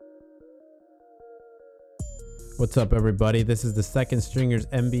What's up, everybody? This is the Second Stringers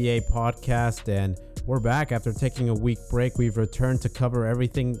NBA podcast, and we're back after taking a week break. We've returned to cover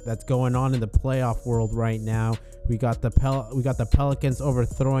everything that's going on in the playoff world right now. We got the Pelicans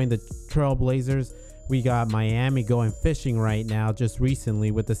overthrowing the Trailblazers. We got Miami going fishing right now just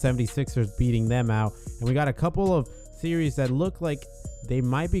recently with the 76ers beating them out. And we got a couple of series that look like they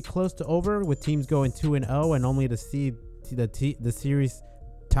might be close to over, with teams going 2-0 and only to see the series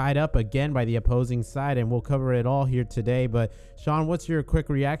tied up again by the opposing side. And we'll cover it all here today. But Sean, what's your quick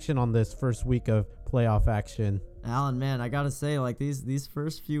reaction on this first week of playoff action? Alan, man, I gotta say, like, these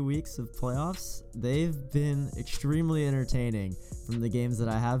first few weeks of playoffs, they've been extremely entertaining. From the games that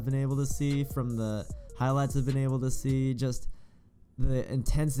I have been able to see, from the highlights I've been able to see, just the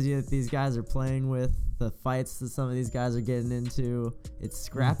intensity that these guys are playing with, the fights that some of these guys are getting into. It's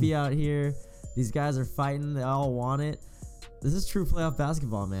scrappy out here. These guys are fighting. They all want it. This is true playoff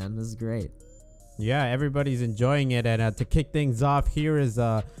basketball, man. This is great. Yeah, everybody's enjoying it. And to kick things off, here is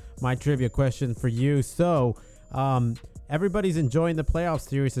my trivia question for you. So, everybody's enjoying the playoff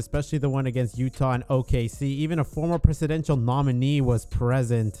series, especially the one against Utah and OKC. Even a former presidential nominee was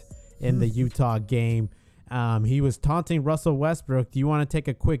present in the Utah game. He was taunting Russell Westbrook. Do you want to take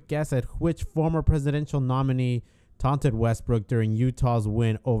a quick guess at which former presidential nominee taunted Westbrook during Utah's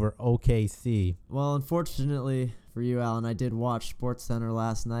win over OKC? Well, unfortunately for you, Alan, I did watch SportsCenter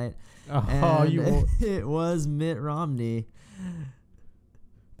last night. It was Mitt Romney.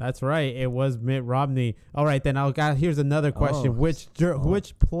 That's right. It was Mitt Romney. All right, then here's another question. Which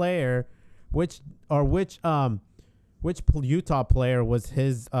Utah player was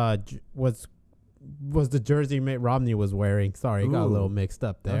the jersey Mitt Romney was wearing? Sorry, got a little mixed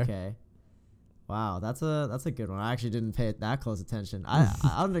up there. Okay. Wow, that's a good one. I actually didn't pay that close attention. I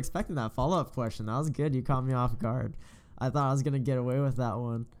wasn't expecting that follow-up question. That was good. You caught me off guard. I thought I was going to get away with that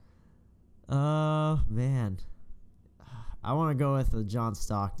one. Man. I want to go with John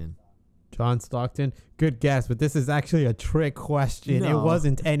Stockton. John Stockton? Good guess, but this is actually a trick question. No. It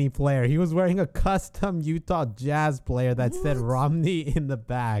wasn't any player. He was wearing a custom Utah Jazz player that said Romney in the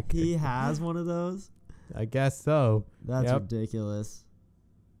back. He has one of those? I guess so. That's ridiculous.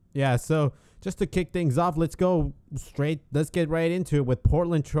 Yeah, so just to kick things off, let's get right into it with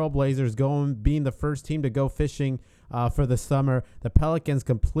Portland Trailblazers being the first team to go fishing for the summer. The Pelicans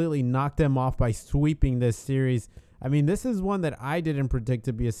completely knocked them off by sweeping this series. I mean, this is one that I didn't predict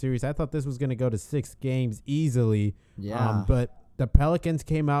to be a series. I thought this was going to go to 6 games easily. Yeah. But the Pelicans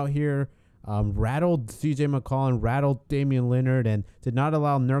came out here, rattled CJ McCollum, rattled Damian Lillard, and did not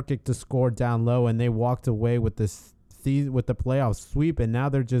allow Nurkic to score down low, and they walked away with the playoff sweep. And now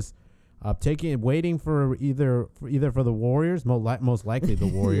they're just waiting for either for the Warriors, most likely the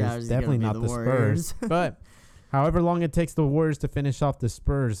Warriors, definitely not the Spurs. But however long it takes the Warriors to finish off the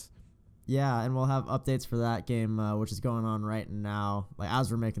Spurs. Yeah, and we'll have updates for that game, which is going on right now. Like, as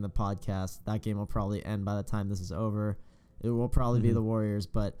we're making the podcast, that game will probably end by the time this is over. It will probably be the Warriors,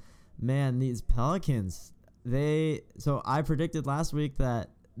 but man, these Pelicans, so I predicted last week that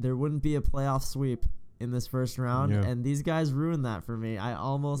there wouldn't be a playoff sweep in this first round, and these guys ruined that for me. I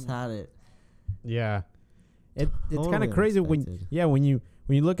almost had it. Yeah. It's Totally kind of crazy when you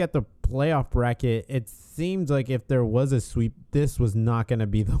look at the playoff bracket, it seems like if there was a sweep, this was not going to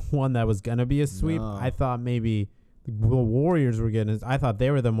be the one that was going to be a sweep. No. I thought maybe the Warriors I thought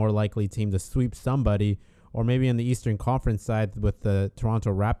they were the more likely team to sweep somebody, or maybe in the Eastern Conference side with the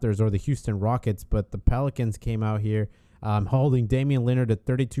Toronto Raptors or the Houston Rockets. But the Pelicans came out here holding Damian Lillard at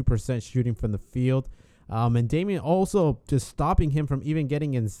 32% shooting from the field. And Damian also just stopping him from even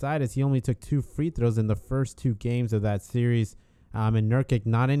getting inside, as he only took 2 free throws in the first 2 games of that series. And Nurkic,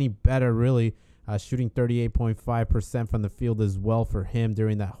 not any better, really, shooting 38.5% from the field as well for him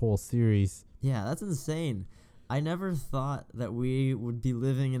during that whole series. Yeah, that's insane. I never thought that we would be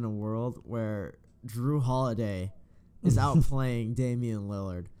living in a world where Drew Holiday is outplaying Damian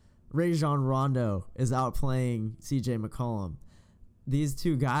Lillard. Rajon Rondo is outplaying CJ McCollum. These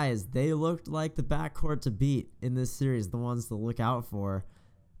two guys, they looked like the backcourt to beat in this series, the ones to look out for.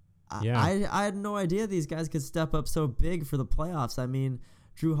 Yeah. I had no idea these guys could step up so big for the playoffs. I mean,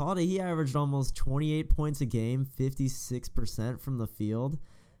 Drew Holiday, he averaged almost 28 points a game, 56% from the field.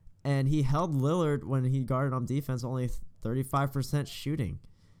 And he held Lillard, when he guarded on defense, only 35% shooting.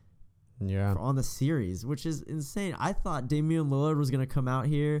 Yeah. On the series, which is insane. I thought Damian Lillard was going to come out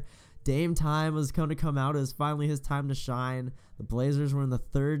here. Dame time was going to come out. It was finally his time to shine. The Blazers were in the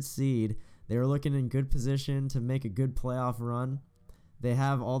 3rd seed. They were looking in good position to make a good playoff run. They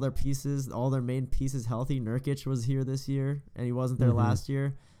have all their pieces, all their main pieces healthy. Nurkic was here this year, and he wasn't there last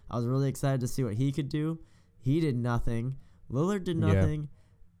year. I was really excited to see what he could do. He did nothing. Lillard did nothing.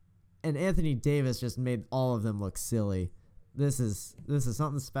 and Anthony Davis just made all of them look silly. This is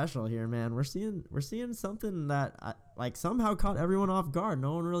something special here, man. We're seeing something that like somehow caught everyone off guard.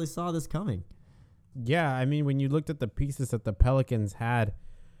 No one really saw this coming. Yeah, I mean, when you looked at the pieces that the Pelicans had,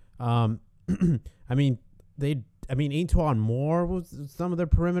 I mean, Antoine Moore was some of their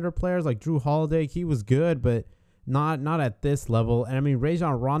perimeter players, like Drew Holiday. He was good, but not at this level. And I mean,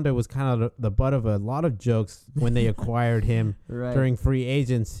 Rajon Rondo was kind of the butt of a lot of jokes when they acquired him during free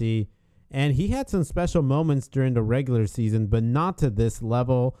agency. And he had some special moments during the regular season, but not to this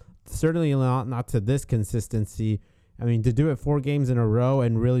level. Certainly not to this consistency. I mean, to do it 4 games in a row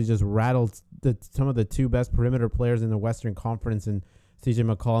and really just rattled some of the 2 best perimeter players in the Western Conference, and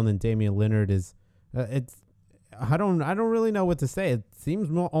CJ McCollum and Damian Lillard is I don't really know what to say. It seems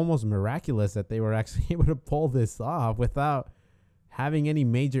almost miraculous that they were actually able to pull this off without having any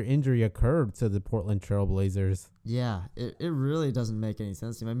major injury occur to the Portland Trail Blazers. Yeah, it really doesn't make any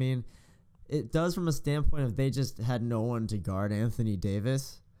sense to me. I mean, it does from a standpoint of they just had no one to guard Anthony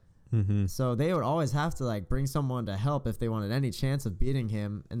Davis. Mm-hmm. So they would always have to like bring someone to help if they wanted any chance of beating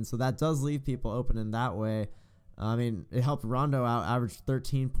him. And so that does leave people open in that way. I mean, it helped Rondo out average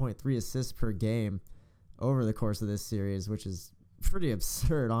 13.3 assists per game over the course of this series, which is pretty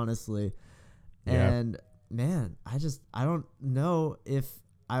absurd, honestly. Yeah. And man, I don't know if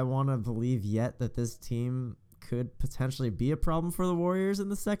I want to believe yet that this team could potentially be a problem for the Warriors in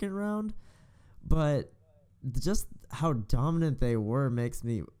the second round. But just how dominant they were makes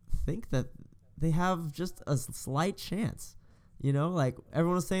me think that they have just a slight chance. You know, like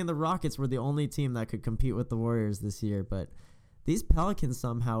everyone was saying the Rockets were the only team that could compete with the Warriors this year. But these Pelicans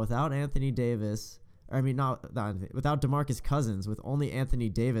somehow, without Anthony Davis, without DeMarcus Cousins, with only Anthony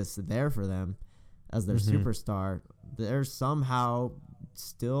Davis there for them as their superstar, they're somehow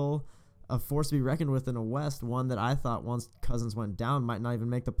still a force to be reckoned with in a West, one that I thought once Cousins went down might not even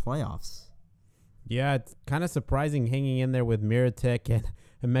make the playoffs. Yeah, it's kind of surprising hanging in there with Miritek and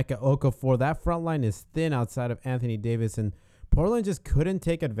Emeka Okafor. That front line is thin outside of Anthony Davis, and Portland just couldn't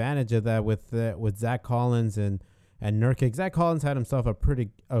take advantage of that with Zach Collins and Nurkic. Zach Collins had himself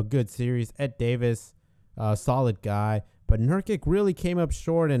a good series. Ed Davis, solid guy, but Nurkic really came up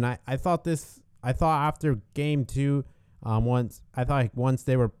short. And I thought after game 2, once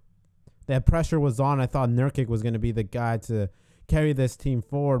that pressure was on, I thought Nurkic was going to be the guy to carry this team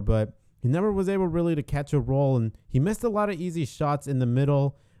forward, but he never was able really to catch a roll, and he missed a lot of easy shots in the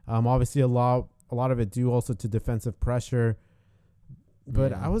middle. Obviously, a lot of it due also to defensive pressure.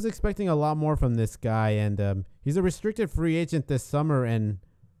 But I was expecting a lot more from this guy, and he's a restricted free agent this summer, and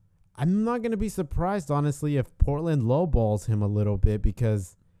I'm not going to be surprised, honestly, if Portland lowballs him a little bit,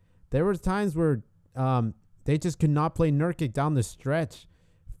 because there were times where they just could not play Nurkic down the stretch.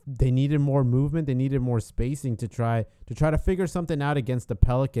 They needed more movement. They needed more spacing to try to figure something out against the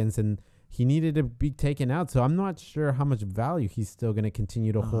Pelicans, and he needed to be taken out. So I'm not sure how much value he's still going to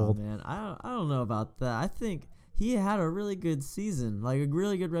continue to hold. Man, I don't know about that. I think he had a really good season, like a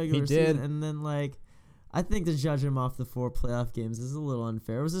really good regular season, and then like I think to judge him off the 4 playoff games is a little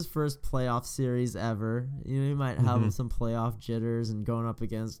unfair. It was his first playoff series ever. You know, he might have some playoff jitters and going up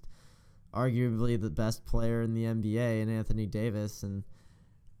against arguably the best player in the NBA in Anthony Davis, and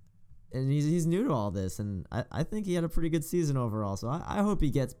he's new to all this, and I think he had a pretty good season overall, so I hope he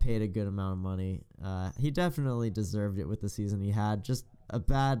gets paid a good amount of money. He definitely deserved it with the season he had. Just a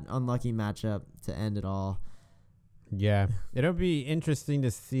bad, unlucky matchup to end it all. Yeah, it'll be interesting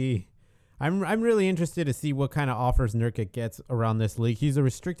to see. I'm really interested to see what kind of offers Nurkic gets around this league. He's a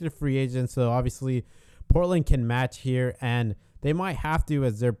restricted free agent, so obviously Portland can match here, and they might have to,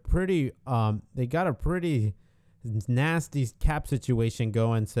 as they're pretty they got a pretty nasty cap situation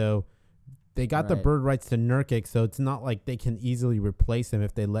going, so they got the bird rights to Nurkic, so it's not like they can easily replace him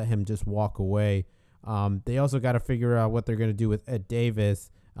if they let him just walk away. They also got to figure out what they're going to do with Ed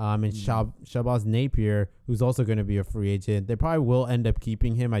Davis and Shabazz Napier, who's also going to be a free agent. They probably will end up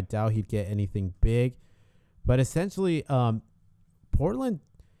keeping him. I doubt he'd get anything big. But essentially, Portland,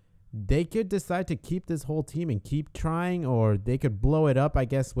 they could decide to keep this whole team and keep trying, or they could blow it up, I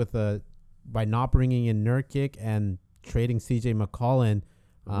guess, by not bringing in Nurkic and trading CJ McCollum.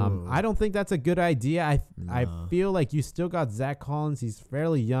 I don't think that's a good idea. I feel like you still got Zach Collins. He's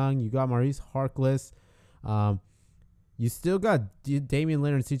fairly young. You got Maurice Harkless. You still got Damian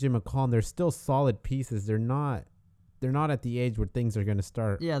Lillard and CJ McCollum. They're still solid pieces. They're not at the age where things are going to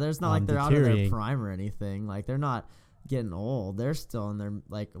start. Yeah, there's not like they're out of their prime or anything. Like they're not getting old. They're still in their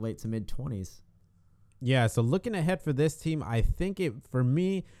like late to mid 20s. Yeah, so looking ahead for this team, I think it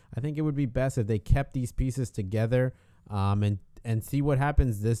would be best if they kept these pieces together and see what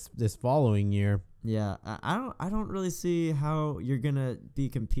happens this following year. Yeah, I don't really see how you're gonna be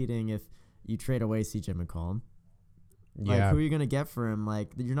competing if you trade away CJ McCollum. Like, Yeah. who are you gonna get for him?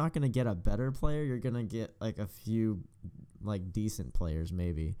 Like, you're not gonna get a better player. You're gonna get like a few, like, decent players,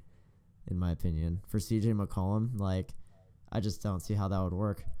 maybe, in my opinion. For CJ McCollum, like, I just don't see how that would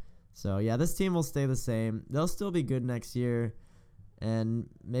work. So yeah, this team will stay the same. They'll still be good next year, and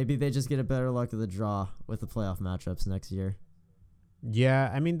maybe they just get a better luck of the draw with the playoff matchups next year.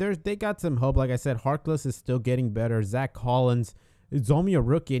 Yeah, I mean, they got some hope. Like I said, Harkless is still getting better. Zach Collins is only a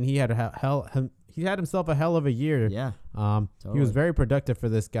rookie, and he had he had himself a hell of a year. Yeah, He was totally. very productive for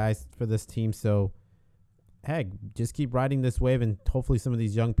this team. So, heck, just keep riding this wave, and hopefully some of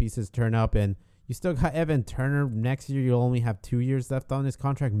these young pieces turn up. And you still got Evan Turner. Next year, you'll only have 2 years left on his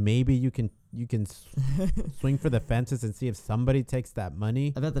contract. Maybe you can swing for the fences and see if somebody takes that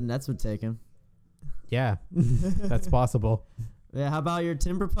money. I bet the Nets would take him. Yeah, that's possible. Yeah, how about your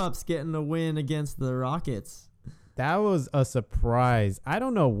Timber Pups getting a win against the Rockets? That was a surprise. I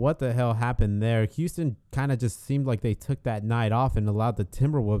don't know what the hell happened there. Houston kind of just seemed like they took that night off and allowed the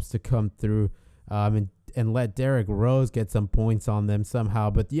Timberwolves to come through and let Derrick Rose get some points on them somehow.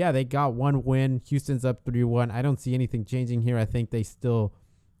 But yeah, they got one win. Houston's up 3-1. I don't see anything changing here. I think they still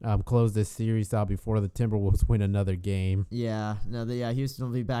close this series out before the Timberwolves win another game. Yeah, Houston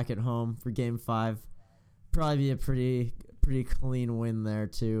will be back at home for Game 5. Probably be a pretty clean win there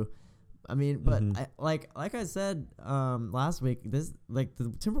too. I mean, but like I said last week, the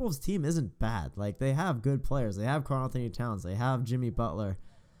Timberwolves team isn't bad. Like, they have good players. They have Karl-Anthony Towns. They have Jimmy Butler.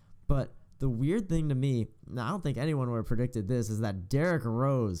 But the weird thing to me, now I don't think anyone would have predicted this, is that Derrick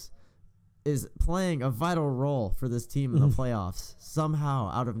Rose is playing a vital role for this team in the playoffs somehow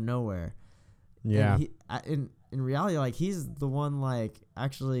out of nowhere. Yeah. And in reality, like, he's the one, like,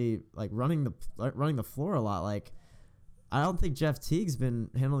 actually, like, running the floor a lot. Like, I don't think Jeff Teague's been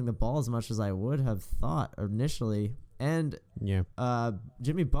handling the ball as much as I would have thought initially. And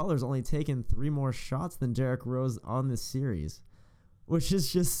Jimmy Butler's only taken 3 more shots than Derrick Rose on this series, which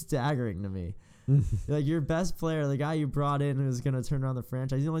is just staggering to me. Like, your best player, the guy you brought in who's going to turn around the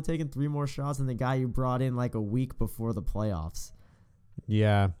franchise, he's only taken 3 more shots than the guy you brought in like a week before the playoffs.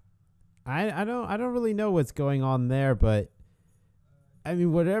 Yeah. I don't really know what's going on there, but I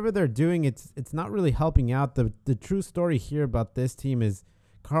mean, whatever they're doing, it's not really helping out. The true story here about this team is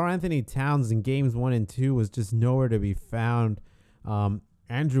Karl-Anthony Towns in games 1 and 2 was just nowhere to be found.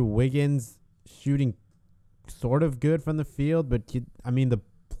 Andrew Wiggins shooting sort of good from the field, but the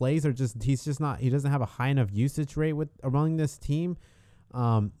plays are just, he doesn't have a high enough usage rate among this team.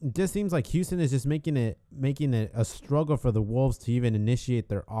 It just seems like Houston is just making it a struggle for the Wolves to even initiate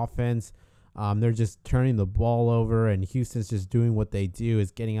their offense. They're just turning the ball over, and Houston's just doing what they do,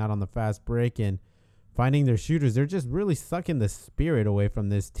 is getting out on the fast break and finding their shooters. They're just really sucking the spirit away from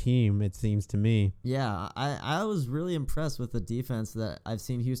this team, it seems to me. Yeah, I was really impressed with the defense that I've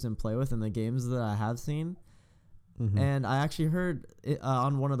seen Houston play with in the games that I have seen. And I actually heard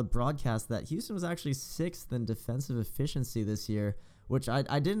on one of the broadcasts that Houston was actually 6th in defensive efficiency this year, which I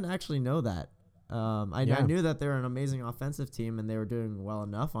didn't actually know that. I knew that they were an amazing offensive team and they were doing well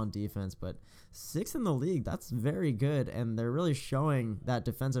enough on defense, but 6th in the league, that's very good, and they're really showing that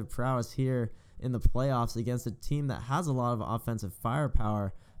defensive prowess here in the playoffs against a team that has a lot of offensive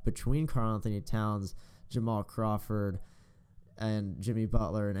firepower between Karl-Anthony Towns, Jamal Crawford, and Jimmy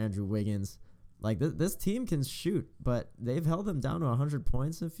Butler and Andrew Wiggins. Like, this team can shoot, but they've held them down to 100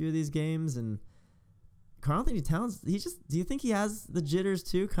 points in a few of these games, and Karl-Anthony Towns, do you think he has the jitters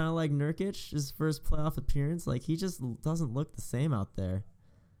too, kind of like Nurkic, his first playoff appearance? Like, he just doesn't look the same out there.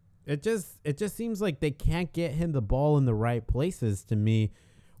 It just seems like they can't get him the ball in the right places to me.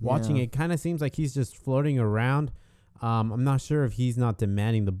 Watching it kind of seems like he's just floating around. I'm not sure if he's not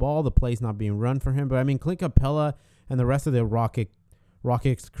demanding the ball, the play's not being run for him, but I mean, Clint Capella and the rest of the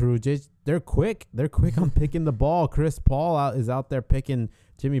Rockets crew, they're quick. They're quick on picking the ball. Chris Paul is out there picking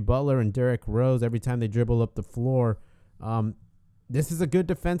Jimmy Butler and Derrick Rose every time they dribble up the floor. This is a good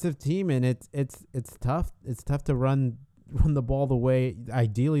defensive team, and it's tough. It's tough to run the ball the way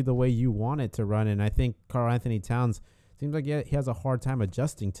you want it to run, and I think Karl-Anthony Towns seems like he has a hard time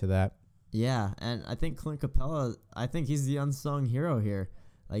adjusting to that. Yeah, and I think Clint Capella, I think he's the unsung hero here.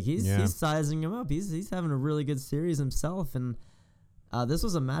 Like, he's sizing him up. He's having a really good series himself, and this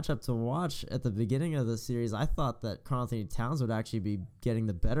was a matchup to watch at the beginning of the series. I thought that Karl-Anthony Towns would actually be getting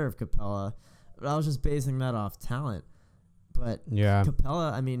the better of Capella, but I was just basing that off talent. But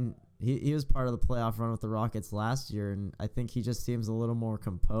Capella, I mean, he was part of the playoff run with the Rockets last year, and I think he just seems a little more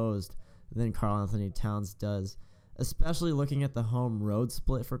composed than Karl-Anthony Towns does, especially looking at the home-road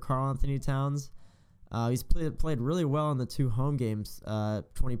split for Karl-Anthony Towns. He's played really well in the 2 home games,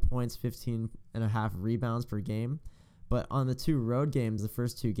 20 points, 15.5 rebounds per game. But on the 2 road games, the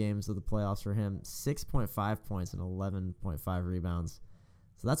first 2 games of the playoffs for him, 6.5 points and 11.5 rebounds.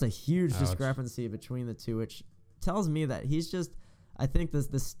 So that's a huge discrepancy between the two, which tells me that he's just, I think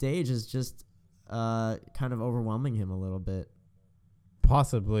the stage is just kind of overwhelming him a little bit.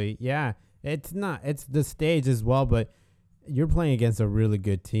 Possibly, yeah. It's the stage as well, but you're playing against a really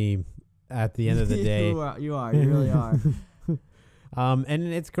good team at the end of the day. You really are.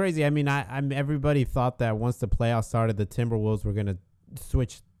 And it's crazy. I mean, everybody thought that once the playoffs started, the Timberwolves were gonna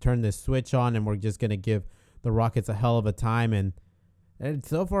turn this switch on, and we're just gonna give the Rockets a hell of a time. And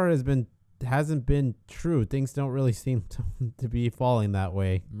so far hasn't been true. Things don't really seem to be falling that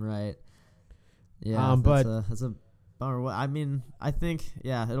way. Right. Yeah. That's a bummer. I mean, I think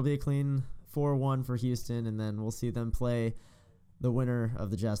it'll be a clean 4-1 for Houston, and then we'll see them play the winner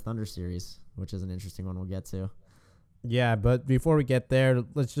of the Jazz Thunder series, which is an interesting one we'll get to. Yeah, but before we get there,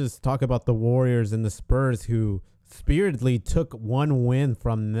 let's just talk about the Warriors and the Spurs, who spiritedly took 1 win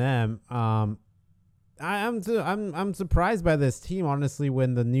from them. I'm surprised by this team, honestly,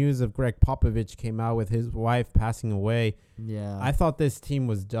 when the news of Greg Popovich came out with his wife passing away. Yeah, I thought this team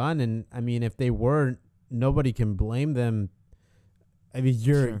was done, and I mean, if they weren't, nobody can blame them. I mean,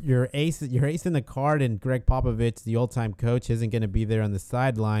 your ace in the card, and Greg Popovich, the old-time coach, isn't going to be there on the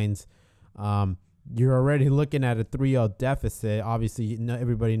sidelines. You're already looking at a 3-0 deficit. Obviously,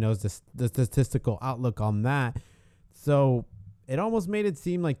 everybody knows the statistical outlook on that. So it almost made it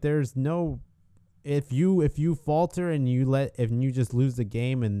seem like there's no, if you falter and you just lose the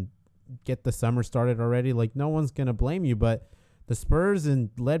game and get the summer started already, like no one's gonna blame you. But the Spurs,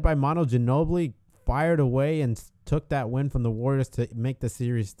 and led by Manu Ginobili, fired away and took that win from the Warriors to make the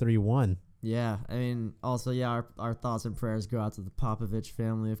series 3-1. Yeah, I mean, also, our thoughts and prayers go out to the Popovich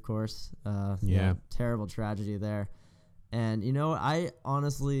family, of course. Terrible tragedy there. And, I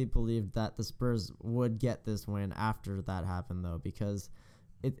honestly believed that the Spurs would get this win after that happened, though, because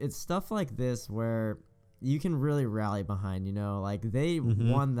it's stuff like this where you can really rally behind, like they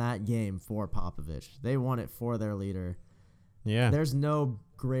won that game for Popovich. They won it for their leader. Yeah. There's no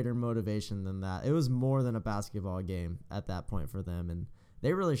greater motivation than that. It was more than a basketball game at that point for them, and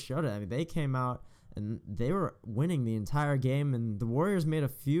they really showed it. I mean, they came out and they were winning the entire game, and the Warriors made a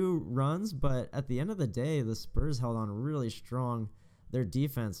few runs, but at the end of the day, the Spurs held on really strong. Their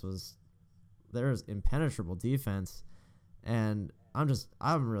defense was impenetrable defense, and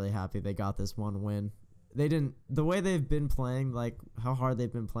I'm really happy they got this 1 win. The way they've been playing, like how hard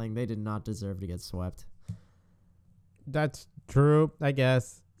they've been playing, they did not deserve to get swept. That's true, I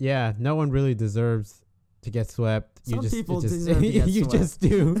guess. Yeah, no one really deserves to get swept. Some people deserve to get you swept. just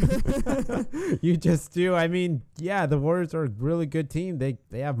do. You just do. I mean, yeah, the Warriors are a really good team. They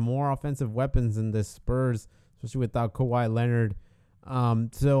have more offensive weapons than the Spurs, especially without Kawhi Leonard.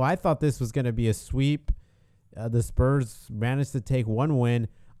 So I thought this was going to be a sweep. The Spurs managed to take 1 win.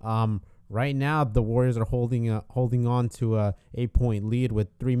 Right now, the Warriors are holding on to a 8-point lead with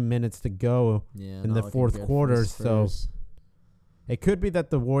 3 minutes to go in the fourth quarter. So it could be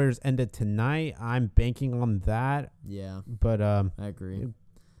that the Warriors end it tonight. I'm banking on that. Yeah, but I agree.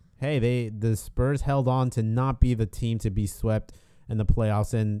 Hey, the Spurs held on to not be the team to be swept in the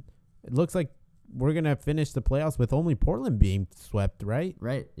playoffs, and it looks like we're gonna finish the playoffs with only Portland being swept, right?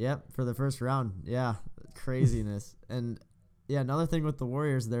 Right. Yep. For the first round. Yeah. Craziness. And yeah, another thing with the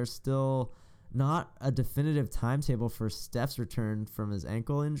Warriors, there's still not a definitive timetable for Steph's return from his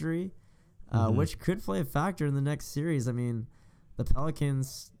ankle injury, which could play a factor in the next series. I mean, the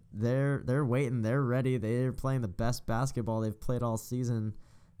Pelicans, they're waiting, they're ready, they're playing the best basketball they've played all season,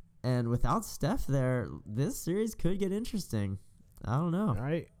 and without Steph there, this series could get interesting. I don't know.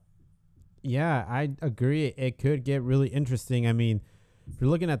 Right. Yeah, I agree. It could get really interesting. I mean, if you're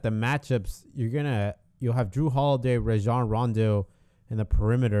looking at the matchups, you'll have Drew Holiday, Rajon Rondo in the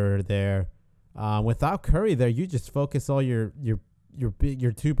perimeter there. Without Curry there, you just focus all your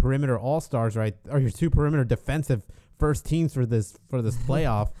 2 perimeter all-stars, right? Or your 2 perimeter defensive first teams for this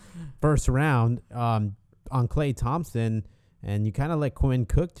playoff first round on Klay Thompson, and you kind of let Quinn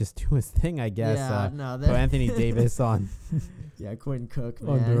Cook just do his thing, I guess. Put Anthony Davis on. Yeah, Quinn Cook,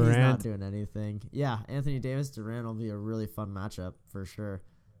 man, he's not doing anything. Yeah, Anthony Davis, Durant will be a really fun matchup for sure.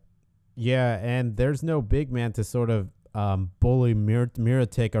 Yeah, and there's no big man to sort of bully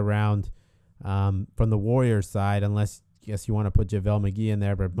Mirotic around from the Warriors side, unless you want to put JaVale McGee in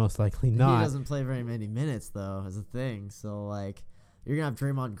there, but most likely not. He doesn't play very many minutes, though, as a thing. So, like, you're going to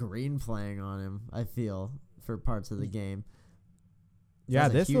have Draymond Green playing on him, I feel, for parts of the game. Yeah,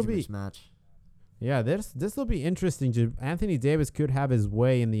 this will be mismatch. Yeah, this will be interesting. Anthony Davis could have his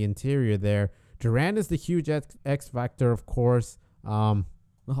way in the interior there. Durant is the huge X factor, of course.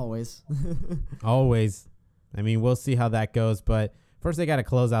 Always. Always. I mean, we'll see how that goes. But first, they got to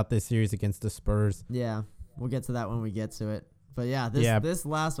close out this series against the Spurs. Yeah, we'll get to that when we get to it. But yeah, this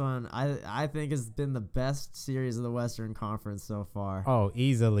last one, I think has been the best series of the Western Conference so far. Oh,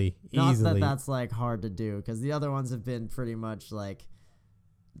 easily. Not that that's like hard to do, because the other ones have been pretty much like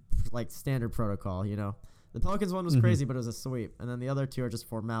standard protocol, you know. The Pelicans one was crazy, but it was a sweep, and then the other two are just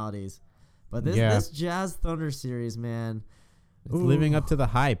formalities. But this Jazz Thunder series, man, it's living up to the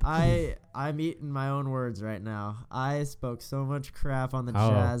hype. I'm eating my own words right now. I spoke so much crap on the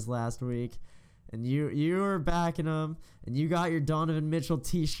Jazz last week. And you were backing them, and you got your Donovan Mitchell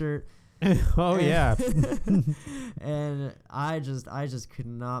T-shirt. Oh yeah. And I just could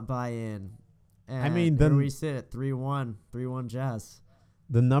not buy in. And I mean, here we sit at 3-1 Jazz.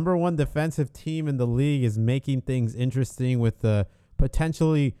 The number one defensive team in the league is making things interesting with the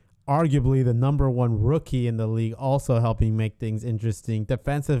potentially, arguably the number one rookie in the league also helping make things interesting.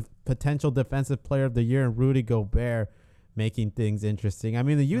 Potential defensive player of the year in Rudy Gobert, making things interesting. I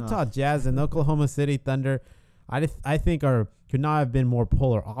mean, the Utah Jazz and Oklahoma City Thunder, I think could not have been more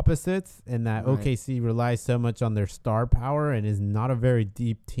polar opposites, in that OKC relies so much on their star power and is not a very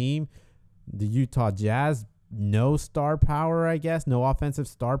deep team. The Utah Jazz, no star power, I guess, no offensive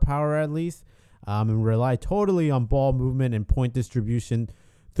star power at least, and rely totally on ball movement and point distribution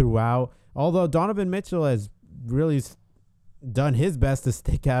throughout. Although Donovan Mitchell has really done his best to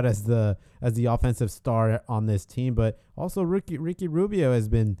stick out as the offensive star on this team, but also Ricky Rubio has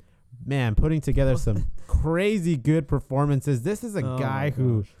been, man, putting together some crazy good performances. This is a guy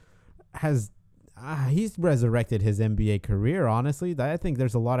who has he's resurrected his NBA career, honestly. I think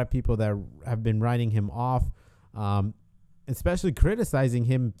there's a lot of people that have been writing him off, especially criticizing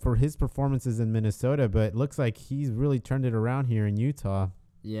him for his performances in Minnesota, but it looks like he's really turned it around here in Utah.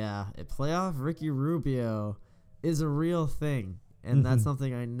 Yeah, playoff Ricky Rubio is a real thing, and that's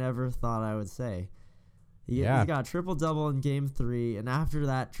something I never thought I would say. He got a triple-double in Game 3, and after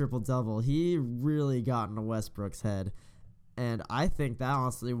that triple-double, he really got into Westbrook's head. And I think that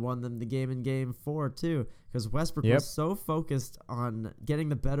honestly won them the game in Game 4, too, because Westbrook was so focused on getting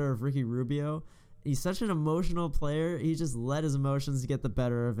the better of Ricky Rubio. He's such an emotional player. He just let his emotions get the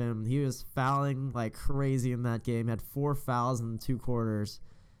better of him. He was fouling like crazy in that game, had 4 fouls in 2 quarters.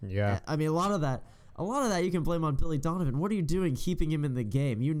 Yeah. I mean, a lot of that you can blame on Billy Donovan. What are you doing keeping him in the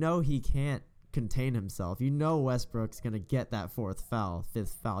game? You know he can't contain himself. You know Westbrook's going to get that 5th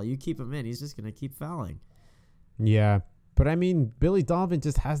foul. You keep him in, he's just going to keep fouling. Yeah. But I mean, Billy Donovan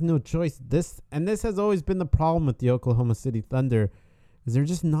just has no choice. This has always been the problem with the Oklahoma City Thunder, is they're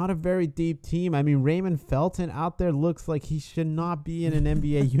just not a very deep team. I mean, Raymond Felton out there looks like he should not be in an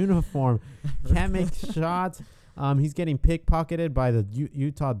NBA uniform. Can't make shots. He's getting pickpocketed by the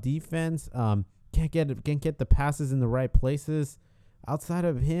Utah defense. Can't get the passes in the right places. Outside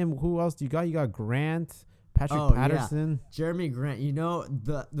of him, who else do you got? You got Grant, Patrick Patterson. Yeah. Jeremy Grant. You know,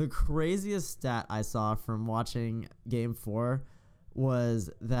 the craziest stat I saw from watching Game 4 was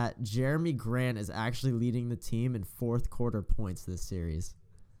that Jeremy Grant is actually leading the team in 4th quarter points this series.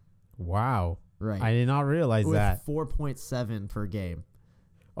 Wow. Right. I did not realize that. 4.7 per game.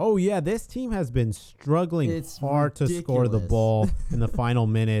 Oh, yeah. This team has been struggling hard to score the ball in the final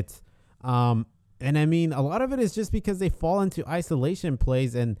minutes. And I mean, a lot of it is just because they fall into isolation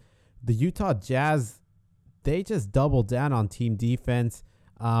plays, and the Utah Jazz, they just double down on team defense.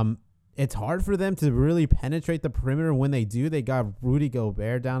 It's hard for them to really penetrate the perimeter. When they do, they got Rudy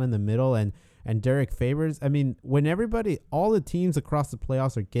Gobert down in the middle and Derek Favors. I mean, when all the teams across the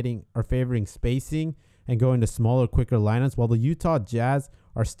playoffs are favoring spacing and going to smaller, quicker lineups, while the Utah Jazz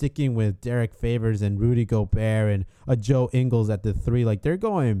are sticking with Derek Favors and Rudy Gobert and a Joe Ingles at the 3. Like, they're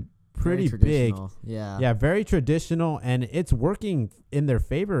going pretty big. Yeah, very traditional, and it's working in their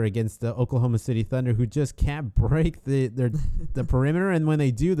favor against the Oklahoma City Thunder, who just can't break the perimeter, and when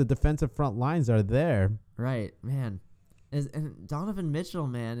they do, the defensive front lines are there. Right, man. And Donovan Mitchell,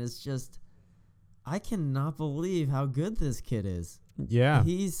 man, is just, I cannot believe how good this kid is. Yeah.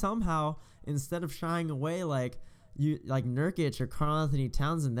 He somehow, instead of shying away like Nurkic or Karl Anthony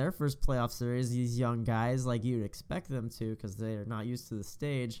Towns in their first playoff series, these young guys, like you'd expect them to because they're not used to the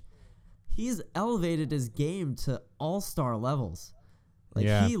stage, he's elevated his game to all-star levels.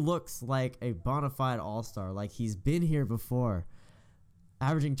 He looks like a bona fide all-star. Like, he's been here before.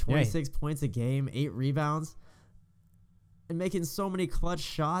 Averaging 26 points a game, 8 rebounds, and making so many clutch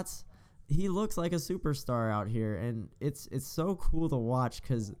shots. He looks like a superstar out here, and it's so cool to watch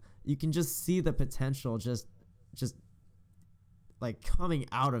because you can just see the potential just like coming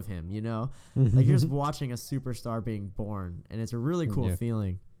out of him, you know? Like, you're just watching a superstar being born, and it's a really cool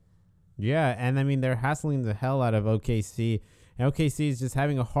feeling. Yeah, and I mean they're hassling the hell out of OKC. And OKC is just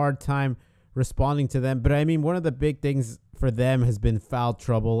having a hard time responding to them. But I mean, one of the big things for them has been foul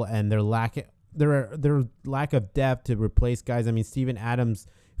trouble and their lack of depth to replace guys. I mean, Steven Adams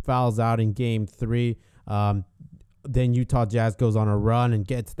fouls out in Game 3. Then Utah Jazz goes on a run and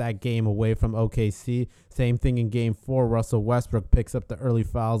gets that game away from OKC. Same thing in Game 4. Russell Westbrook picks up the early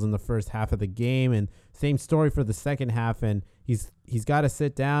fouls in the first half of the game, and same story for the second half. And he's got to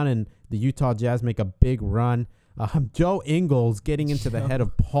sit down, and the Utah Jazz make a big run. Joe Ingles getting into the head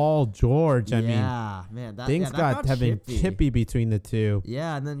of Paul George. I mean, things got been chippy between the two.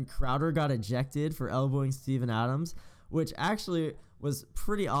 Yeah, and then Crowder got ejected for elbowing Steven Adams, which actually was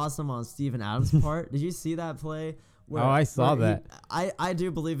pretty awesome on Steven Adams' part. Did you see that play? I saw that. I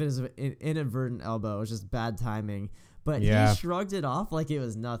do believe it is an inadvertent elbow. It was just bad timing. But he shrugged it off like it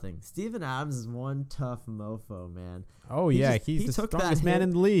was nothing. Steven Adams is one tough mofo, man. Oh, he's the strongest man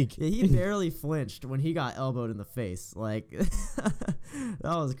in the league. Yeah, he barely flinched when he got elbowed in the face. Like, that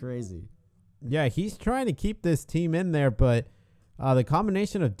was crazy. Yeah, he's trying to keep this team in there, but the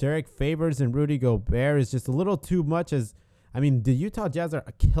combination of Derek Favors and Rudy Gobert is just a little too much. The Utah Jazz are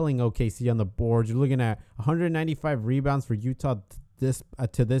killing OKC on the board. You're looking at 195 rebounds for Utah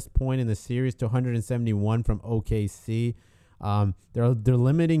to this point in the series to 171 from OKC. They're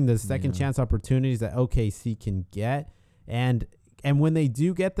limiting the second chance opportunities that OKC can get, and when they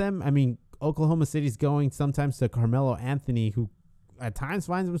do get them, I mean, Oklahoma City's going sometimes to Carmelo Anthony, who at times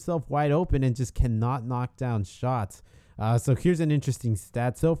finds himself wide open and just cannot knock down shots. So here's an interesting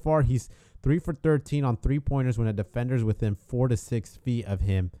stat. So far, he's 3 for 13 on 3-pointers when a defender's within 4 to 6 feet of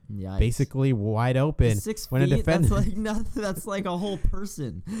him. Yikes. Basically wide open. 6 when feet? That's like nothing. That's like a whole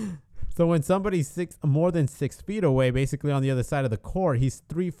person. So when somebody's more than 6 feet away, basically on the other side of the court, he's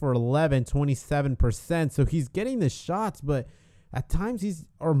 3 for 11, 27%. So he's getting the shots, but at times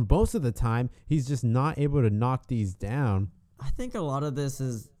most of the time, he's just not able to knock these down. I think a lot of this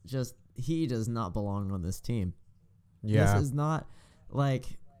is just he does not belong on this team. Yeah. This is not like...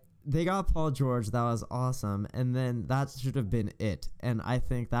 They got Paul George. That was awesome. And then that should have been it. And I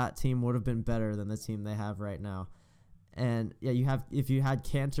think that team would have been better than the team they have right now. And yeah, if you had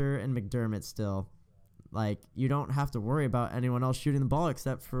Cantor and McDermott still, like, you don't have to worry about anyone else shooting the ball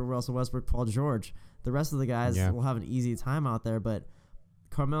except for Russell Westbrook, Paul George. The rest of the guys will have an easy time out there. But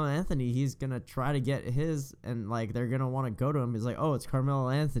Carmelo Anthony, he's going to try to get his, and like they're going to want to go to him. He's like, oh, it's Carmelo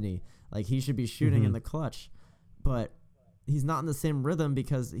Anthony. Like, he should be shooting in the clutch. But he's not in the same rhythm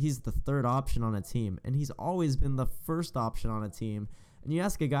because he's the third option on a team, and he's always been the first option on a team. And you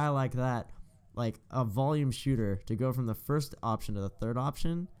ask a guy like that, like a volume shooter, to go from the first option to the third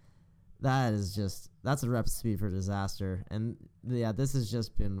option, that's a recipe for disaster. And yeah, this has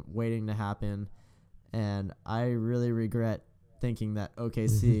just been waiting to happen, and I really regret thinking that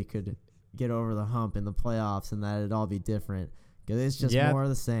OKC could get over the hump in the playoffs and that it'd all be different, because it's just more of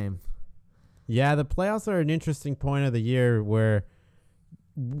the same. Yeah, the playoffs are an interesting point of the year where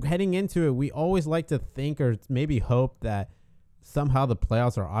heading into it, we always like to think or maybe hope that somehow the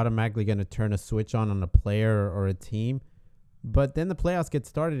playoffs are automatically going to turn a switch on a player or a team. But then the playoffs get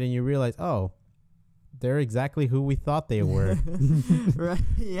started and you realize, oh, they're exactly who we thought they were. Right?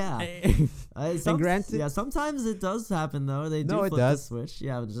 Yeah. Sometimes it does happen, though. They do flip the switch.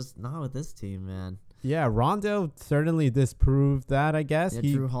 Yeah, but just not with this team, man. Yeah, Rondo certainly disproved that, I guess.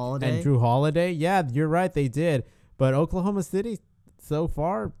 Yeah, Drew Holiday. Yeah, you're right, they did. But Oklahoma City, so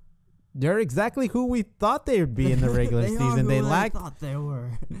far, they're exactly who we thought they would be in the regular season. They thought they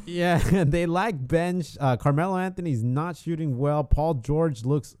were. Yeah, they lack bench. Carmelo Anthony's not shooting well. Paul George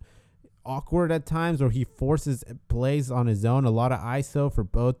looks awkward at times, or he forces plays on his own. A lot of ISO for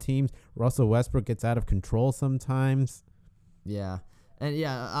both teams. Russell Westbrook gets out of control sometimes. Yeah.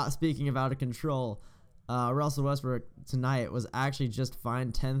 And speaking of out of control, Russell Westbrook tonight was actually just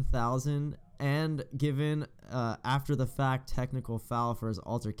fined $10,000 and given after the fact technical foul for his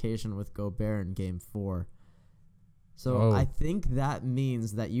altercation with Gobert in Game 4. So I think that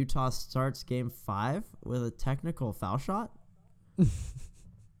means that Utah starts Game 5 with a technical foul shot.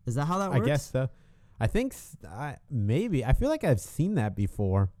 Is that how that works? I guess so. I think maybe. I feel like I've seen that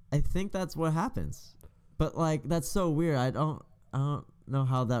before. I think that's what happens. But like, that's so weird. I don't know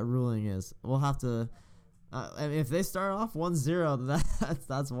how that ruling is. We'll have to. If they start off 1-0,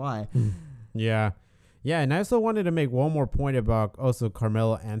 that's why. Yeah. And I also wanted to make one more point about also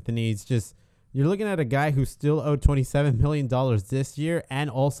Carmelo Anthony. It's just, you're looking at a guy who's still owed $27 million this year and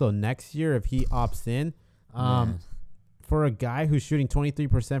also next year if he opts in. For a guy who's shooting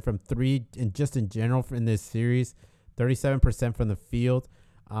 23% from three and just in general in this series, 37% from the field.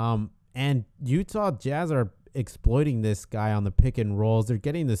 And Utah Jazz are exploiting this guy on the pick and rolls. They're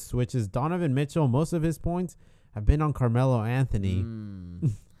getting the switches. Donovan Mitchell, most of his points have been on Carmelo Anthony.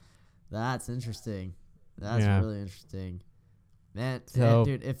 That's interesting. That's really interesting. Man,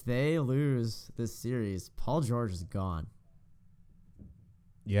 dude, if they lose this series, Paul George is gone.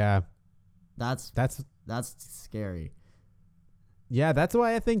 Yeah. That's scary. Yeah, that's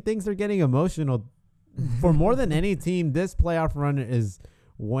why I think things are getting emotional. For more than any team, this playoff run is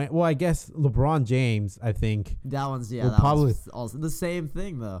I guess LeBron James, I think. That one's was also the same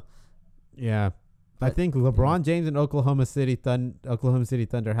thing though. Yeah. But, I think LeBron James and Oklahoma City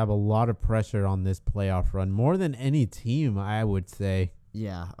Thunder have a lot of pressure on this playoff run, more than any team, I would say.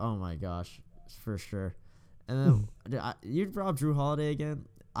 Yeah. Oh my gosh, for sure. And then you brought up Drew Holiday again.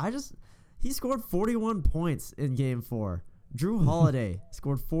 He scored 41 points in Game 4. Drew Holiday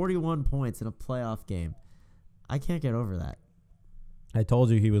scored 41 points in a playoff game. I can't get over that. I told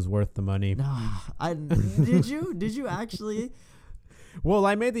you he was worth the money. Did you actually? Well,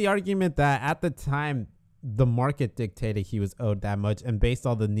 I made the argument that at the time the market dictated he was owed that much, and based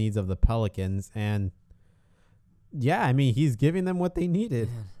on the needs of the Pelicans, and yeah, I mean he's giving them what they needed.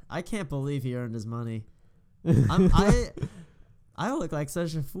 Man, I can't believe he earned his money. I look like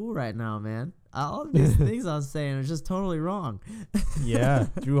such a fool right now, man. All of these things I was saying are just totally wrong. Yeah,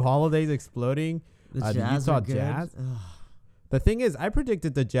 Drew Holiday's exploding. The Jazz Utah are good. Jazz. The thing is, I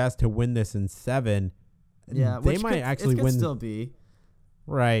predicted the Jazz to win this in 7. Yeah, they might actually win. Still be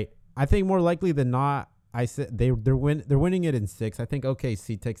right. I think more likely than not. I said they're winning it in 6. I think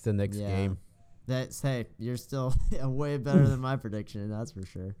OKC takes the next game. Hey, you're still way better than my prediction. That's for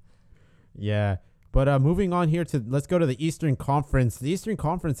sure. Yeah. But moving on here let's go to the Eastern Conference. The Eastern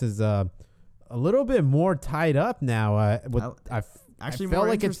Conference is a little bit more tied up now. Actually, more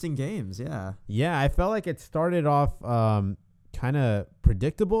like interesting games. Yeah. Yeah, I felt like it started off kind of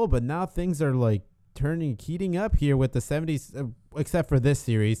predictable, but now things are like heating up here with the 70s, except for this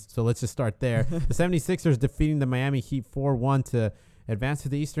series. So let's just start there. The 76ers defeating the Miami Heat 4-1 to advance to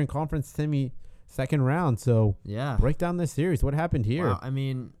the Eastern Conference second round. So yeah, break down this series. What happened here? Wow, I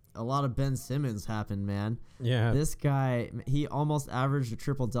mean, a lot of Ben Simmons happened, man. Yeah. This guy, he almost averaged a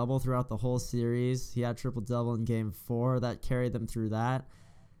triple-double throughout the whole series. He had triple-double in Game 4. That carried them through that.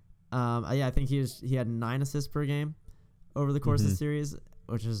 I think he had 9 assists per game over the course of the series,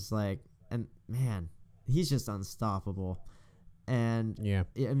 which is like, and man, he's just unstoppable. And yeah,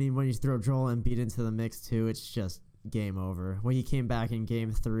 I mean, when you throw Joel Embiid into the mix too, it's just game over. When he came back in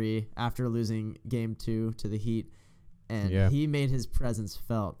Game 3 after losing Game 2 to the Heat, and he made his presence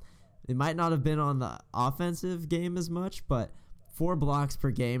felt. It might not have been on the offensive game as much, but 4 blocks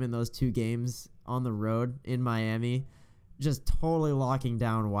per game in those 2 games on the road in Miami, just totally locking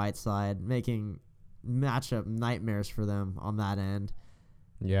down Whiteside, making matchup nightmares for them on that end.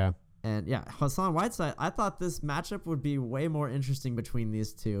 Yeah. And yeah, Hassan Whiteside, I thought this matchup would be way more interesting between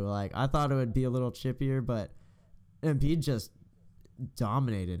these two. Like, I thought it would be a little chippier, but Embiid just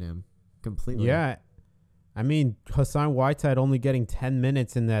dominated him completely. Yeah. I mean, Hassan Whiteside only getting 10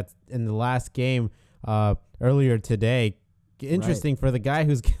 minutes in the last game earlier today. Interesting for the guy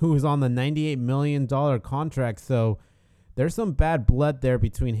who's on the $98 million contract. So there's some bad blood there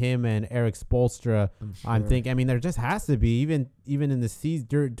between him and Eric Spoelstra. I'm thinking. I mean, there just has to be. Even in the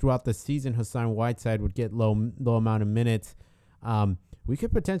season, throughout the season, Hassan Whiteside would get low amount of minutes. We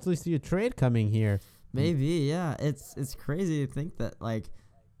could potentially see a trade coming here. Maybe, yeah. It's crazy to think that like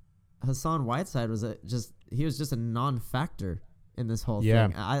Hassan Whiteside was just a non-factor in this whole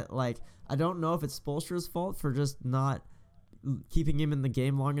thing. I don't know if it's Spoelstra's fault for just not keeping him in the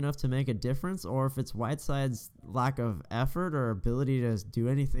game long enough to make a difference, or if it's Whiteside's lack of effort or ability to do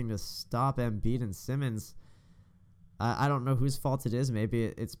anything to stop Embiid and Simmons. I don't know whose fault it is. Maybe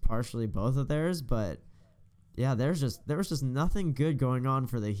it's partially both of theirs, but yeah, there was just nothing good going on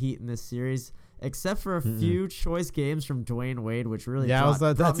for the Heat in this series, except for a few choice games from Dwayne Wade, which really brought me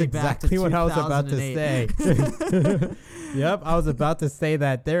back to 2008. That's exactly what I was about to say. Yep, I was about to say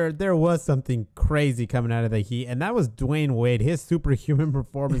that there was something crazy coming out of the Heat, and that was Dwayne Wade. His superhuman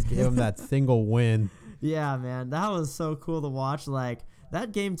performance gave him that single win. Yeah, man, that was so cool to watch. Like,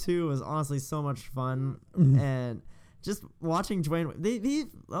 that Game 2 was honestly so much fun, and just watching Dwayne,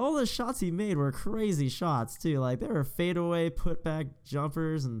 all the shots he made were crazy shots too. Like, they were fadeaway, putback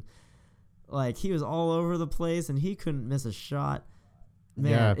jumpers, and like he was all over the place, and he couldn't miss a shot.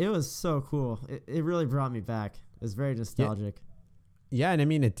 Man, it was so cool. It really brought me back. It was very nostalgic. Yeah, and I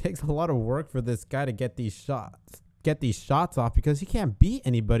mean, it takes a lot of work for this guy to get these shots off, because he can't beat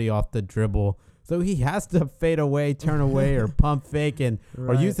anybody off the dribble. So he has to fade away, turn away, or pump fake,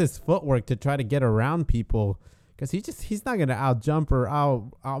 or use his footwork to try to get around people. Because he's not going to out jump or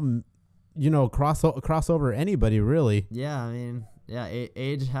out cross over anybody really. Yeah, I mean, yeah,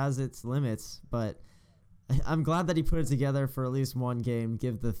 age has its limits, but I'm glad that he put it together for at least one game,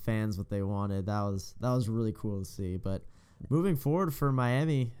 give the fans what they wanted. That was really cool to see. But moving forward for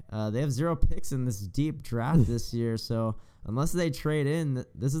Miami, they have 0 picks in this deep draft this year, so unless they trade in,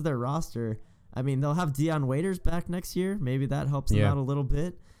 this is their roster. I mean, they'll have Deion Waiters back next year. Maybe that helps them out a little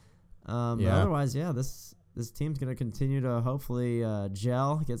bit. But otherwise, this team's going to continue to hopefully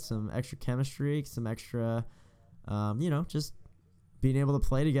gel, get some extra chemistry, some extra, just being able to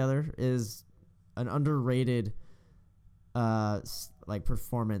play together is an underrated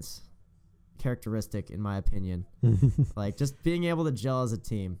performance characteristic, in my opinion. Like, just being able to gel as a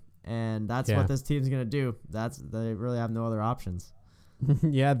team. And that's what this team's going to do. They really have no other options.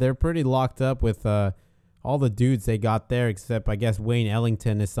 Yeah, they're pretty locked up with all the dudes they got there, except I guess Wayne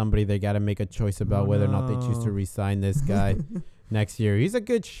Ellington is somebody they got to make a choice about whether or not they choose to re-sign this guy next year. He's a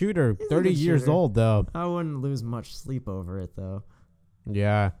good shooter, 30 years old, though. I wouldn't lose much sleep over it, though.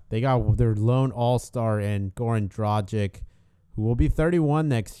 Yeah, they got their lone all-star in Goran Dragic, who will be 31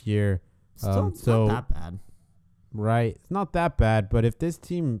 next year. Still not that bad. Right. It's not that bad, but if this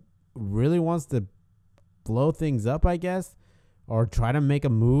team really wants to blow things up, I guess, or try to make a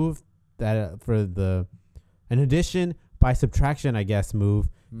move that an addition by subtraction, I guess, move.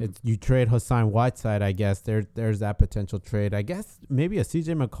 You trade Hassan Whiteside, I guess. There's that potential trade. I guess maybe a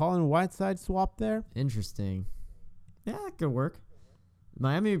CJ McCollum and Whiteside swap there. Interesting. Yeah, that could work.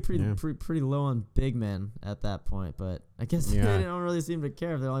 Miami pretty low on big men at that point, but I guess they don't really seem to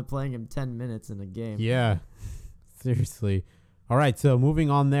care if they're only playing him 10 minutes in a game. Yeah, seriously. All right, so moving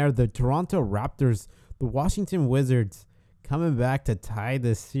on there, the Toronto Raptors, the Washington Wizards coming back to tie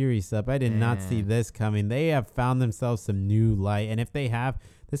this series up. I did not see this coming. They have found themselves some new light, and if they have,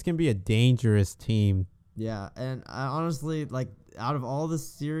 this can be a dangerous team. Yeah, and I honestly, out of all the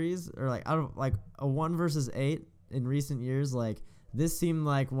series, or out of a 1 versus 8 in recent years, this seemed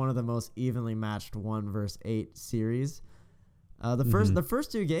like one of the most evenly matched 1 versus 8 series. The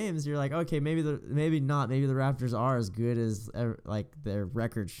first 2 games, you're like, okay, maybe the Raptors are as good as their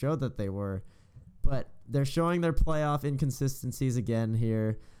record showed that they were, but they're showing their playoff inconsistencies again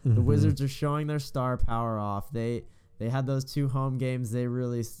here. The Wizards are showing their star power off. They had those 2 home games. They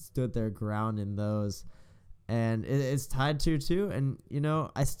really stood their ground in those, and it's tied 2-2. And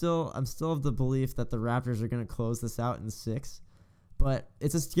I'm still of the belief that the Raptors are going to close this out in 6. But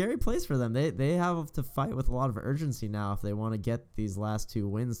it's a scary place for them. They have to fight with a lot of urgency now if they want to get these last 2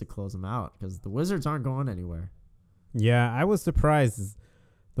 wins to close them out, because the Wizards aren't going anywhere. Yeah, I was surprised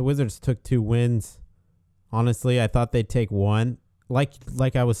the Wizards took 2 wins. Honestly, I thought they'd take 1.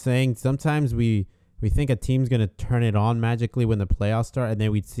 Like I was saying, sometimes we think a team's going to turn it on magically when the playoffs start, and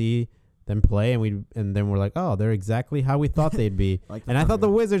then we'd see them play, and then we're like, oh, they're exactly how we thought they'd be. And I thought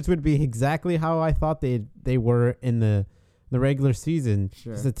the Wizards would be exactly how I thought they were in the regular season.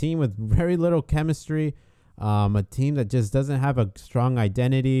 Sure. It's a team with very little chemistry, a team that just doesn't have a strong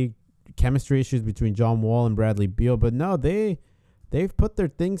identity, chemistry issues between John Wall and Bradley Beal. But no, they've put their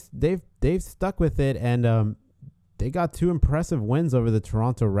things, they've stuck with it, and they got 2 impressive wins over the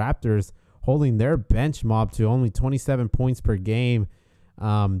Toronto Raptors, holding their bench mob to only 27 points per game.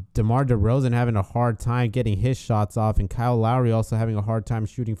 DeMar DeRozan having a hard time getting his shots off, and Kyle Lowry also having a hard time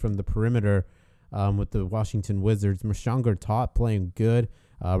shooting from the perimeter. With the Washington Wizards, Marcin Gortat playing good,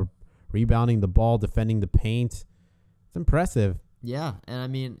 rebounding the ball, defending the paint. It's impressive. Yeah, and I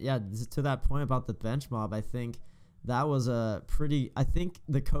mean, to that point about the bench mob, I think that was I think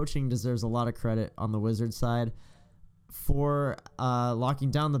the coaching deserves a lot of credit on the Wizards side for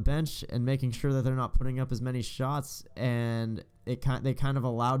locking down the bench and making sure that they're not putting up as many shots, and they kind of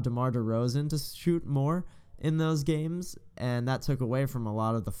allowed DeMar DeRozan to shoot more in those games, and that took away from a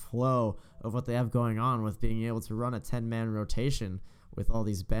lot of the flow of what they have going on with being able to run a 10-man rotation with all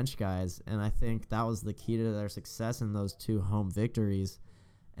these bench guys. And I think that was the key to their success in those 2 home victories,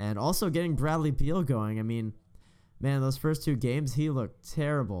 and also getting Bradley Beal going. I mean, man, those first 2 games, he looked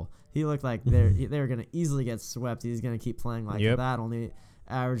terrible. He looked like they were going to easily get swept. He's going to keep playing like that, only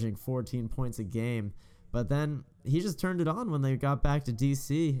averaging 14 points a game. But then he just turned it on when they got back to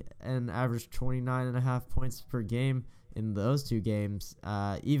D.C. and averaged 29.5 points per game in those 2 games,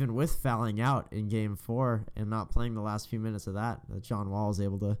 even with fouling out in Game 4 and not playing the last few minutes of that. John Wall was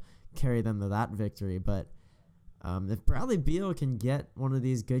able to carry them to that victory. But if Bradley Beal can get one of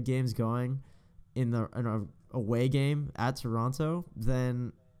these good games going in an away game at Toronto,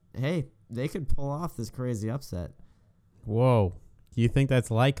 then, hey, they could pull off this crazy upset. Whoa. Do you think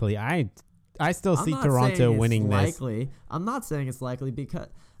that's likely? I still see Toronto winning this. I'm not saying it's likely because,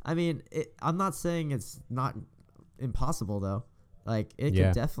 I mean, I'm not saying it's not impossible, though. Like, it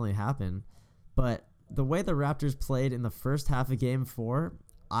could definitely happen. But the way the Raptors played in the first half of Game 4,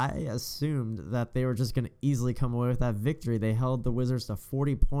 I assumed that they were just going to easily come away with that victory. They held the Wizards to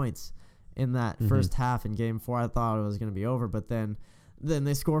 40 points in that first half in Game 4. I thought it was going to be over, but then the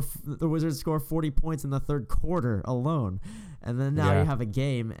Wizards score 40 points in the third quarter alone. And then now you have a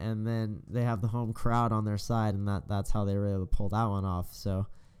game, and then they have the home crowd on their side, and that's how they were able to pull that one off. So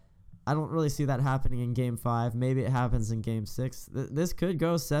I don't really see that happening in Game 5. Maybe it happens in Game 6. This could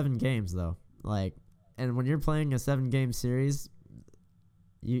go 7 games, though. Like, and when you're playing a 7-game series,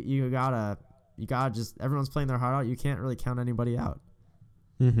 you gotta just, everyone's playing their heart out. You can't really count anybody out.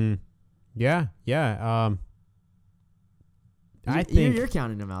 Yeah. I think you're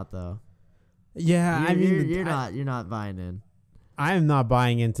counting them out, though. Yeah, you're not buying in. I am not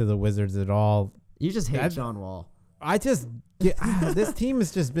buying into the Wizards at all. You just hate John Wall. I just this team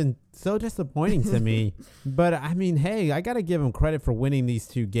has just been so disappointing to me. But I mean, hey, I gotta give them credit for winning these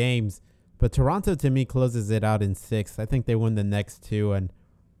 2 games. But Toronto, to me, closes it out in 6. I think they win the next 2, and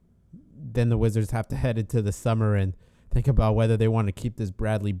then the Wizards have to head into the summer and think about whether they want to keep this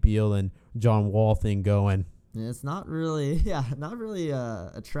Bradley Beal and John Wall thing going. It's not really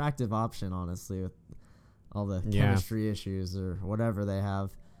a attractive option, honestly, with all the chemistry issues or whatever they have.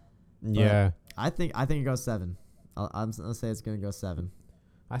 But I think it goes 7. I'm gonna say it's gonna go 7.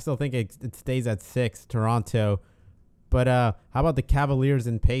 I still think it stays at 6, Toronto. But how about the Cavaliers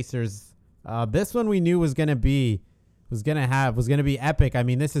and Pacers? This one we knew was gonna be epic. I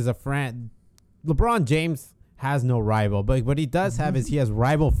mean, this is LeBron James has no rival, but what he does have is he has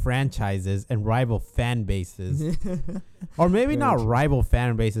rival franchises and rival fan bases. Or maybe not rival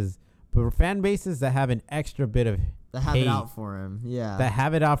fan bases, but fan bases that have an extra bit of that have it out for him. Yeah. That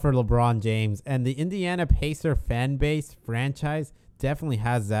have it out for LeBron James. And the Indiana Pacer fan base franchise definitely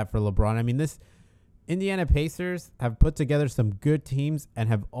has that for LeBron. I mean, this Indiana Pacers have put together some good teams and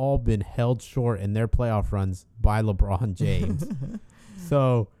have all been held short in their playoff runs by LeBron James.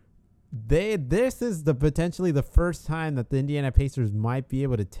 So this is potentially the first time that the Indiana Pacers might be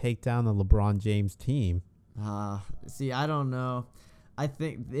able to take down the LeBron James team. See, I don't know. I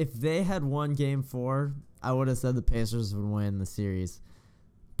think if they had won Game 4, I would have said the Pacers would win the series.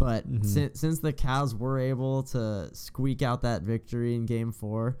 But since the Cavs were able to squeak out that victory in Game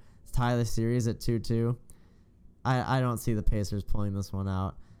 4, tie the series at 2-2, I don't see the Pacers pulling this one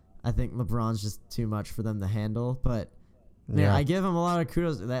out. I think LeBron's just too much for them to handle, but man, I give him a lot of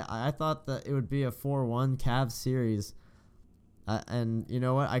kudos. I thought that it would be a 4-1 Cavs series. And you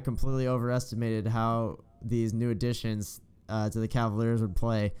know what? I completely overestimated how these new additions to the Cavaliers would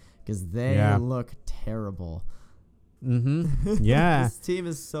play because they look terrible. Yeah. This team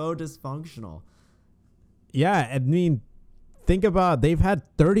is so dysfunctional. Yeah, I mean, think about they've had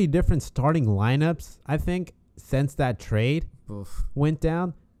 30 different starting lineups, I think, since that trade went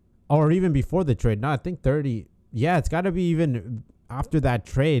down. Or even before the trade. No, I think 30. Yeah, it's got to be even after that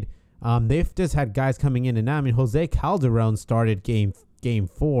trade. They've just had guys coming in and out. I mean, Jose Calderon started game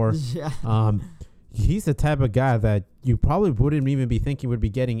 4. Yeah. He's the type of guy that you probably wouldn't even be thinking would be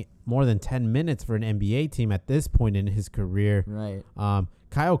getting more than 10 minutes for an NBA team at this point in his career. Right.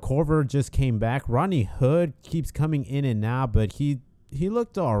 Kyle Korver just came back. Ronnie Hood keeps coming in and out, but he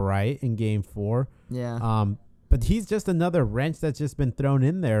looked all right in game 4. Yeah. But he's just another wrench that's just been thrown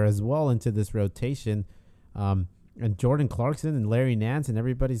in there as well into this rotation. And Jordan Clarkson and Larry Nance and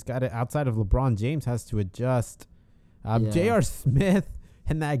everybody's got it outside of LeBron James has to adjust. J.R. Smith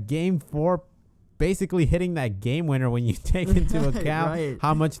in that game 4 basically hitting that game winner when you take into account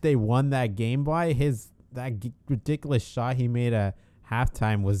how much they won that game by. That ridiculous shot he made at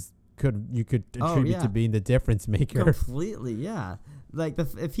halftime you could attribute to being the difference maker. Completely, yeah. Like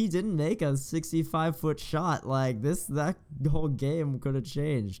if he didn't make a 65-foot shot, like that whole game could have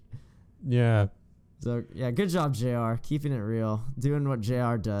changed. Yeah. So yeah, good job, JR, keeping it real, doing what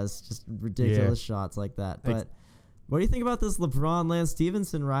JR does, just ridiculous shots like that. But what do you think about this LeBron-Lance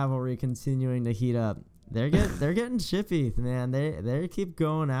Stevenson rivalry continuing to heat up? They're getting chippy, man. They keep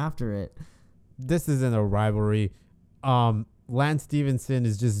going after it. This isn't a rivalry. Lance Stevenson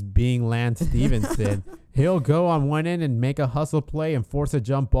is just being Lance Stevenson. He'll go on one end and make a hustle play and force a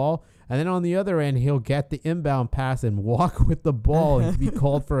jump ball, and then on the other end he'll get the inbound pass and walk with the ball and be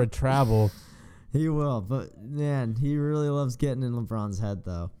called for a travel. He will, but man, he really loves getting in LeBron's head,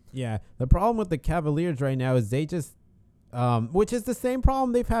 though. Yeah, the problem with the Cavaliers right now is they just, which is the same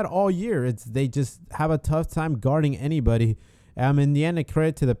problem they've had all year. They just have a tough time guarding anybody. In the end, a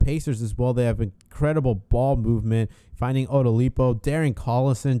credit to the Pacers as well. They have incredible ball movement, finding Oladipo, Darren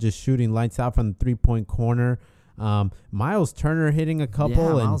Collison just shooting lights out from the 3-point corner. Miles Turner hitting a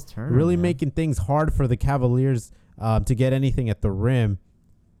couple and really making things hard for the Cavaliers to get anything at the rim.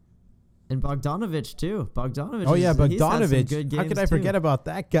 And Bogdanović too. Bogdanović. Oh yeah, he's had some good Bogdanović. games How could I too. forget about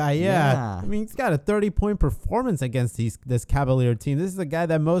that guy? Yeah. I mean, he's got a 30-point performance against this Cavalier team. This is a guy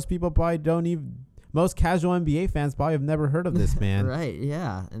that most people probably most casual NBA fans probably have never heard of this man. Right,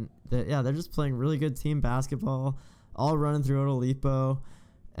 yeah. And they're just playing really good team basketball, all running through Oladipo.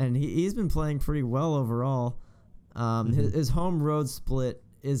 And he's been playing pretty well overall. His home road split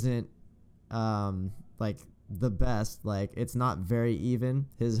isn't like the best. Like, it's not very even.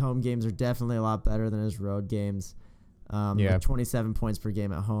 His home games are definitely a lot better than his road games. Like 27 points per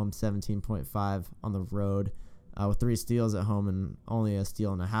game at home, 17.5 on the road, with 3 steals at home and only a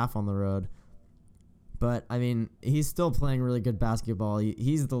steal and a half on the road. But, I mean, he's still playing really good basketball.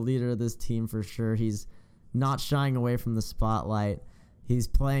 He's the leader of this team for sure. He's not shying away from the spotlight. He's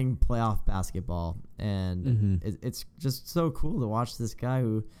playing playoff basketball. And it's just so cool to watch this guy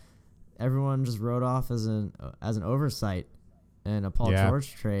who everyone just wrote off as an oversight in a Paul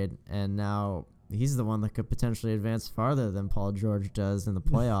George trade. And now he's the one that could potentially advance farther than Paul George does in the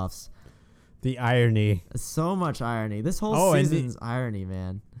playoffs. The irony. So much irony. This whole season's irony,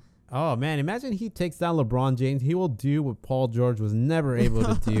 man. Oh, man. Imagine he takes down LeBron James. He will do what Paul George was never able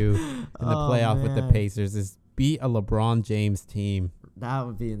to do in the playoff with the Pacers, is beat a LeBron James team. That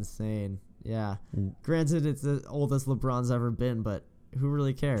would be insane. Yeah. Granted, it's the oldest LeBron's ever been, but who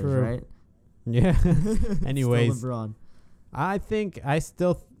really cares, right? Yeah. Anyways, still LeBron.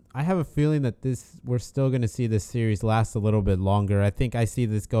 I have a feeling that we're still going to see this series last a little bit longer. I think I see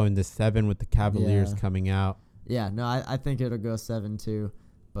this going to 7 with the Cavaliers coming out. Yeah, no, I think it'll go 7 too.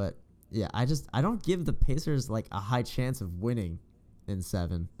 But yeah, I don't give the Pacers like a high chance of winning in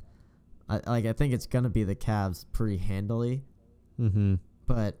 7. I think it's gonna be the Cavs pretty handily.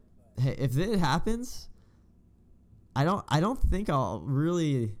 But hey, if it happens, I don't think I'll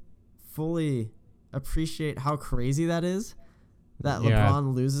really fully appreciate how crazy that is. That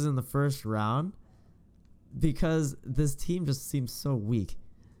LeBron loses in the first round, because this team just seems so weak.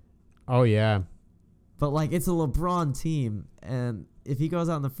 Oh yeah. But like, it's a LeBron team, and if he goes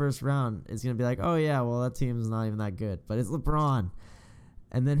out in the first round, it's gonna be like, oh yeah, well that team's not even that good. But it's LeBron,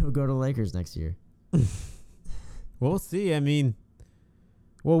 and then he'll go to Lakers next year. We'll see. I mean,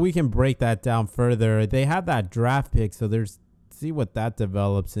 we can break that down further. They have that draft pick, so see what that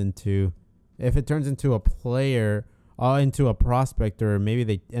develops into. If it turns into a player, into a prospect, or maybe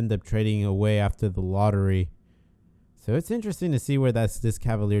they end up trading away after the lottery. So it's interesting to see where this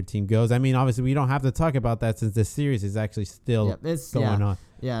Cavalier team goes. I mean, obviously, we don't have to talk about that since this series is actually still going on.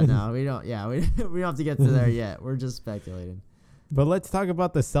 Yeah, no, we don't. Yeah, we don't have to get to there yet. We're just speculating. But let's talk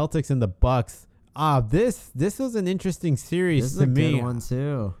about the Celtics and the Bucks. This was an interesting series to me. This is a good one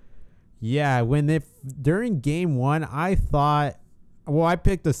too. Yeah, during Game 1, I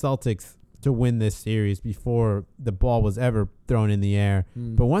picked the Celtics to win this series before the ball was ever thrown in the air.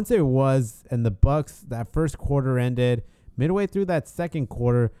 But once it was, and the Bucks, that first quarter ended, midway through that second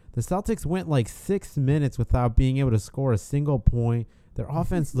quarter, the Celtics went like 6 minutes without being able to score a single point. Their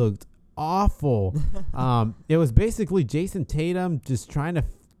offense looked awful. It was basically Jason Tatum just trying to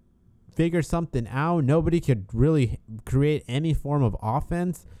figure something out. Nobody could really create any form of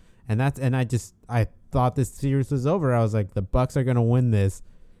offense. I thought this series was over. I was like, the Bucks are going to win this.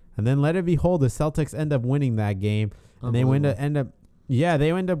 And then let it behold, the Celtics end up winning that game. And they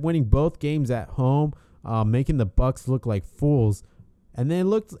end up winning both games at home, making the Bucks look like fools. And then it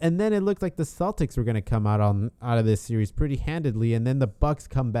looked like the Celtics were going to come out of this series pretty handedly. And then the Bucks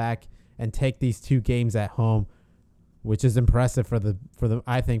come back and take these 2 games at home, which is impressive for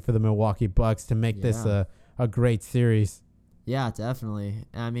the Milwaukee Bucks to make this a great series. Yeah, definitely.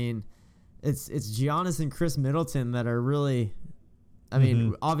 I mean, it's Giannis and Chris Middleton that are really. I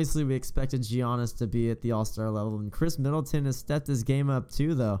mean, obviously we expected Giannis to be at the All-Star level, and Chris Middleton has stepped his game up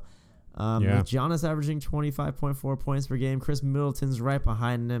too, though. With Giannis averaging 25.4 points per game, Chris Middleton's right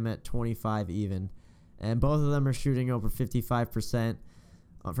behind him at 25 even. And both of them are shooting over 55%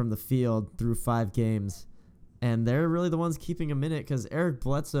 from the field through 5 games. And they're really the ones keeping him in it, because Eric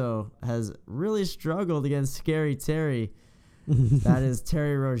Bledsoe has really struggled against Scary Terry. That is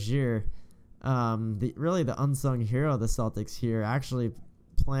Terry Rozier. The unsung hero of the Celtics here, actually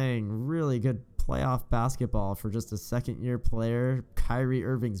playing really good playoff basketball for just a second-year player, Kyrie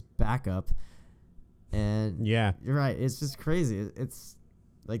Irving's backup. And you're right, it's just crazy. It's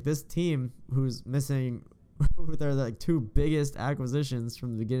like this team who's missing their like 2 biggest acquisitions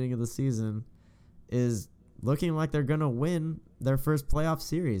from the beginning of the season is looking like they're gonna win their first playoff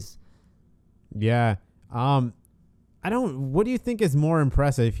series. Yeah. What do you think is more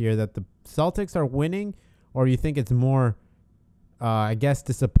impressive here, that the Celtics are winning, or you think it's more,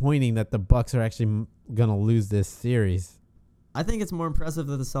 disappointing that the Bucks are actually gonna lose this series. I think it's more impressive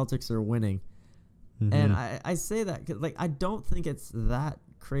that the Celtics are winning. Mm-hmm. And I say that 'cause, like, I don't think it's that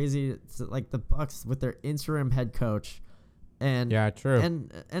crazy. It's like the Bucks with their interim head coach, and yeah, true,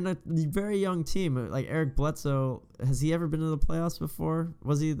 and a very young team like Eric Bledsoe. Has he ever been to the playoffs before?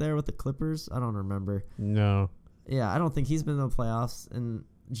 Was he there with the Clippers? I don't remember. No. Yeah, I don't think he's been to the playoffs. And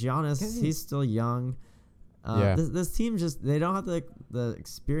Giannis, he's still young. This team they don't have the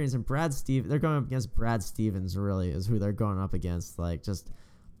experience. And they're going up against Brad Stevens. Really, is who they're going up against. Like, just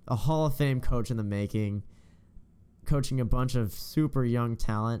a Hall of Fame coach in the making, coaching a bunch of super young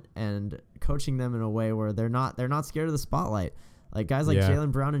talent and coaching them in a way where they're not scared of the spotlight. Like guys like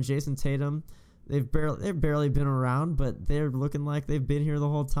Jaylen Brown and Jason Tatum, they've barely been around, but they're looking like they've been here the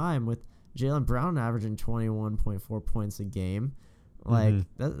whole time. With Jaylen Brown averaging 21.4 points a game, like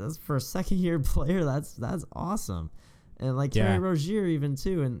that's for a second-year player. That's awesome. And like Terry Rozier even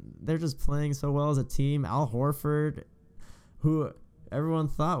too, and they're just playing so well as a team. Al Horford, who everyone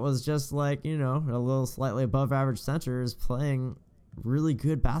thought was just like, a little slightly above average center, is playing really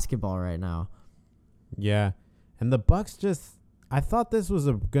good basketball right now. Yeah. And the Bucks I thought this was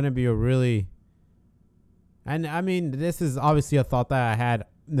going to be a really, and I mean, this is obviously a thought that I had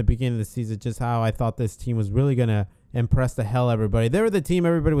in the beginning of the season, just how I thought this team was really going to impress the hell everybody. They were the team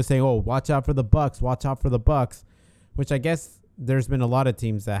everybody was saying, oh, watch out for the Bucks, which I guess there's been a lot of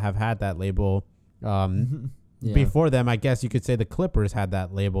teams that have had that label. Before them, I guess you could say the Clippers had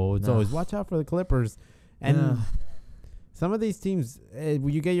that label. It's always watch out for the Clippers. And some of these teams,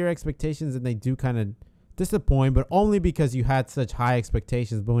 you get your expectations and they do kind of disappoint, but only because you had such high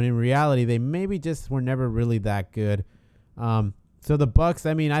expectations. But when in reality, they maybe just were never really that good. So the Bucks,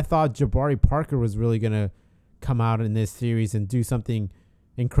 I mean, I thought Jabari Parker was really going to come out in this series and do something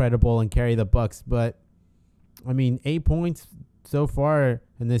incredible and carry the Bucks. But, I mean, 8 points so far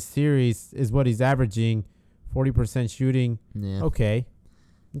in this series is what he's averaging. 40% shooting. Yeah. Okay.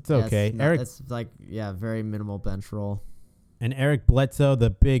 It's okay. It's like, very minimal bench roll. And Eric Bledsoe, the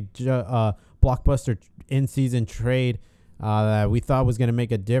big blockbuster in-season trade that we thought was going to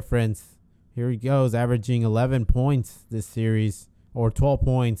make a difference. Here he goes, averaging 11 points this series, or 12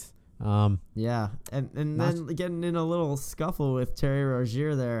 points. And then getting in a little scuffle with Terry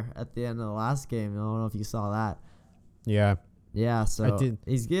Rozier there at the end of the last game. I don't know if you saw that. Yeah. Yeah, so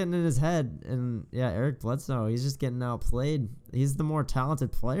he's getting in his head, and Eric Bledsoe, he's just getting outplayed. He's the more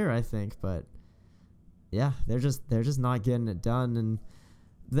talented player, I think, but they're just not getting it done, and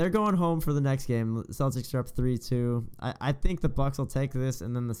they're going home for the next game. The Celtics are up 3-2. I think the Bucks will take this,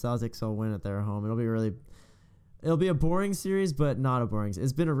 and then the Celtics will win at their home. It'll be a boring series, but not a boring.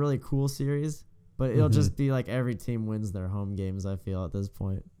 It's been a really cool series, but it'll just be like every team wins their home games, I feel, at this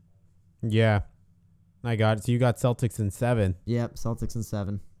point. Yeah. I got it. So you got Celtics in 7. Yep, Celtics in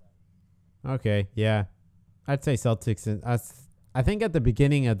 7. Okay, yeah. I'd say Celtics in... I think at the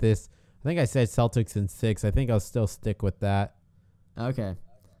beginning of this, I think I said Celtics in 6. I think I'll still stick with that. Okay.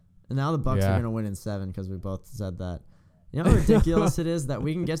 And now the Bucks are going to win in 7 because we both said that. You know how ridiculous it is that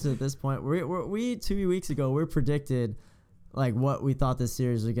we can get to this point? We 2 weeks ago, we predicted like what we thought this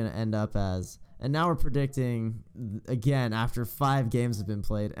series was going to end up as. And now we're predicting, again, after 5 games have been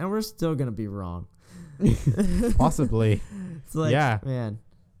played, and we're still going to be wrong. Possibly. It's like, man.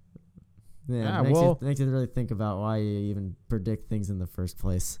 Yeah, makes you really think about why you even predict things in the first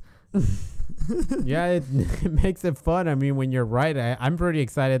place. It makes it fun. I mean, when you're right, I'm pretty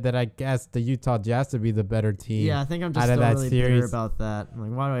excited that I guessed the Utah Jazz to be the better team. Yeah, I think I'm just still really bitter about that. I'm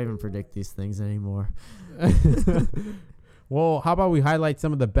like, why do I even predict these things anymore? Well, how about we highlight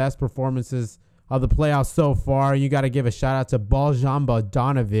some of the best performances of the playoffs so far? You got to give a shout out to Bojan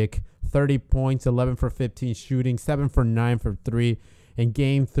Bogdanovic. 30 points, 11 for 15 shooting, 7 for 9 for 3 in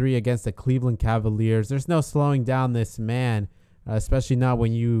Game 3 against the Cleveland Cavaliers. There's no slowing down this man, especially not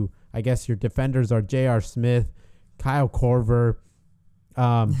when your defenders are J.R. Smith, Kyle Korver.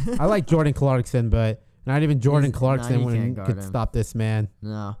 I like Jordan Clarkson, but not even Jordan Clarkson could stop this man.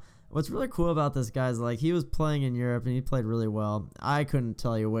 No. What's really cool about this guy is like he was playing in Europe and he played really well. I couldn't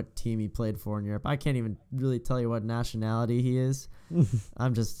tell you what team he played for in Europe. I can't even really tell you what nationality he is.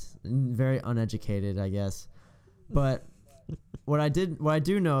 I'm just very uneducated, I guess. But what I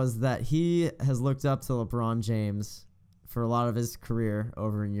do know is that he has looked up to LeBron James for a lot of his career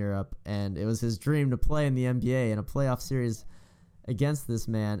over in Europe, and it was his dream to play in the NBA in a playoff series against this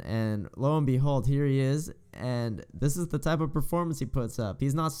man, and lo and behold, here he is, and this is the type of performance he puts up.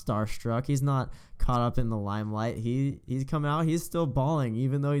 He's not starstruck. He's not caught up in the limelight. He's come out. He's still balling,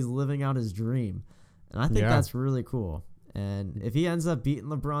 even though he's living out his dream, and I think that's really cool. And if he ends up beating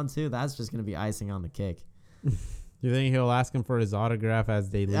LeBron too, that's just going to be icing on the cake. You think he'll ask him for his autograph as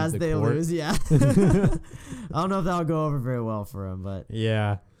they leave As the they court? lose, yeah. I don't know if that'll go over very well for him, but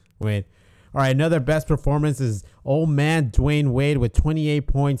Yeah. Wait. All right, another best performance is old man Dwayne Wade with 28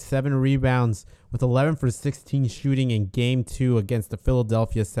 points, 7 rebounds, with 11 for 16 shooting in Game 2 against the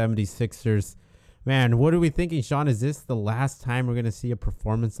Philadelphia 76ers. Man, what are we thinking, Sean? Is this the last time we're going to see a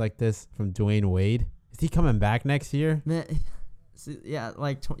performance like this from Dwayne Wade? Is he coming back next year? man, yeah,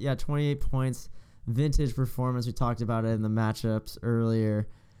 28 points, vintage performance. We talked about it in the matchups earlier.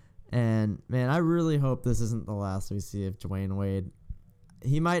 And, man, I really hope this isn't the last we see of Dwayne Wade.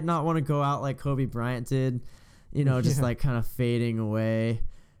 He might not want to go out like Kobe Bryant did, just like kind of fading away,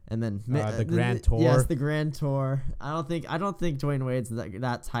 and then the Grand Tour. Yes, the Grand Tour. I don't think Dwayne Wade's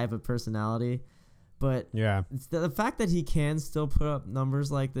that type of personality, but yeah, the fact that he can still put up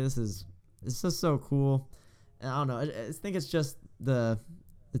numbers like this is just so cool. And I don't know. I think it's just the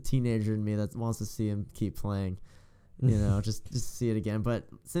teenager in me that wants to see him keep playing. Just see it again. But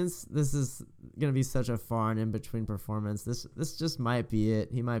since this is gonna be such a far and in between performance, this just might be it.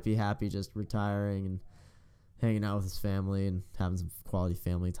 He might be happy just retiring and hanging out with his family and having some quality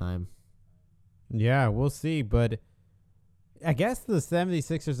family time. Yeah, we'll see. But I guess the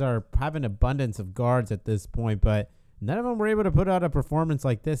 76ers are having abundance of guards at this point, but none of them were able to put out a performance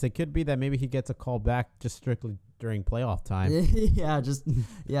like this. It could be that maybe he gets a call back just strictly during playoff time. He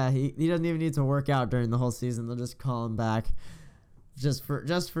doesn't even need to work out during the whole season. They'll just call him back just for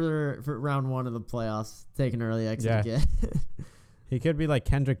round 1 of the playoffs. Take an early exit again. He could be like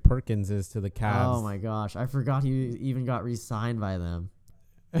Kendrick Perkins is to the Cavs. Oh my gosh, I forgot he even got re-signed by them.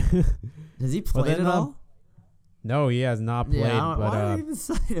 Has he played at all? No, he has not played. Yeah, but why did he even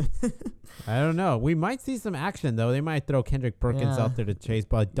sign him? I don't know. We might see some action though. They might throw Kendrick Perkins out there to chase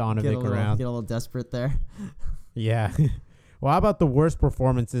Bogdanovic around. Get a little desperate there. Yeah. Well, how about the worst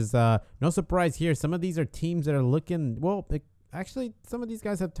performances? No surprise here. Some of these are teams that are looking well. Actually, some of these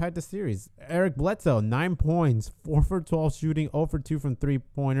guys have tied the series. Eric Bledsoe, 9 points, 4 for 12 shooting, 0 for 2 from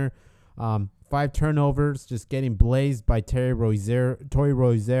three-pointer, 5 turnovers, just getting blazed by Tory Rozier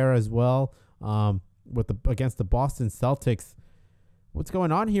as well. Against the Boston Celtics. What's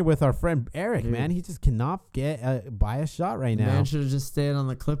going on here with our friend Eric, man? He just cannot get by a shot right now. Man should have just stayed on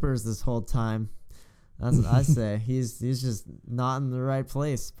the Clippers this whole time. That's what I say. He's just not in the right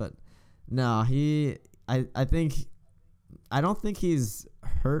place. But no, I don't think he's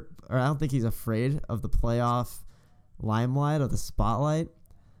hurt, or I don't think he's afraid of the playoff limelight or the spotlight.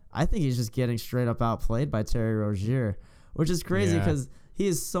 I think he's just getting straight up outplayed by Terry Rozier, which is crazy because he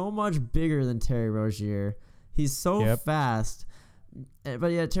is so much bigger than Terry Rozier. He's so fast. But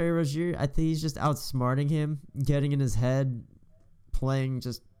yeah, Terry Rozier, I think he's just outsmarting him, getting in his head, playing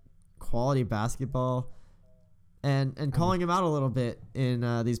just quality basketball, and calling him out a little bit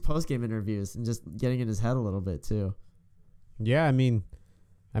in these post-game interviews and just getting in his head a little bit too. Yeah, I mean,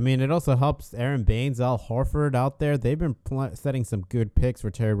 it also helps Aaron Baines, Al Horford out there. They've been setting some good picks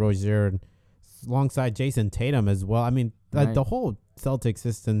for Terry Rozier and alongside Jason Tatum as well. I mean, the whole Celtic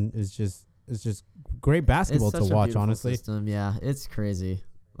system is just great basketball to watch, honestly. System. Yeah, it's crazy.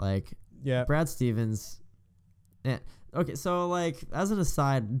 Brad Stevens. Yeah. Okay, so as an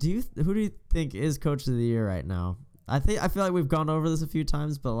aside, who do you think is coach of the year right now? I feel like we've gone over this a few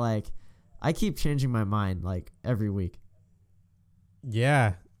times, but I keep changing my mind every week.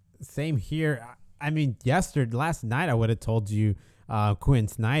 Yeah, same here. I mean, last night I would have told you Quinn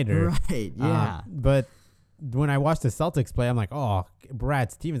Snyder. Right, yeah. But when I watched the Celtics play, I'm like, oh,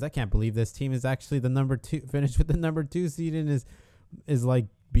 Brad Stevens, I can't believe this team is actually the number 2, finished with the number 2 seed and is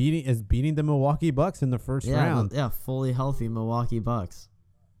beating the Milwaukee Bucks in the first round. Yeah, fully healthy Milwaukee Bucks.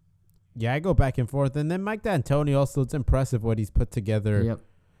 Yeah, I go back and forth. And then Mike D'Antoni also, it's impressive what he's put together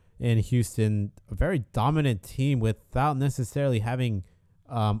in Houston. A very dominant team without necessarily having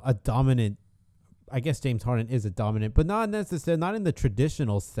a dominant, I guess James Harden is a dominant, but not necessarily, not in the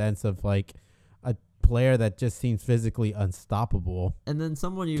traditional sense of a player that just seems physically unstoppable. And then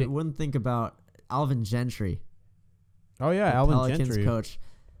someone you wouldn't think about, Alvin Gentry. Oh, yeah, Alvin Pelicans Gentry. Coach.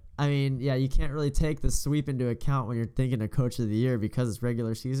 I mean, yeah, you can't really take the sweep into account when you're thinking of coach of the year because it's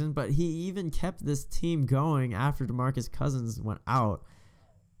regular season, but he even kept this team going after DeMarcus Cousins went out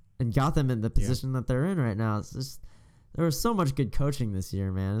and got them in the position that they're in right now. It's just, there was so much good coaching this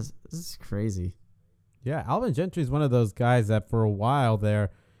year, man. This is crazy. Yeah, Alvin Gentry is one of those guys that for a while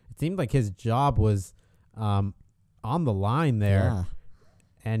there, it seemed like his job was on the line there. Yeah.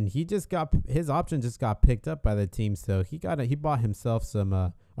 And his option just got picked up by the team, so he bought himself some,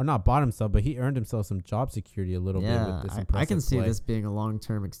 or not bought himself, but he earned himself some job security a little bit with this impressive I can see play. this being a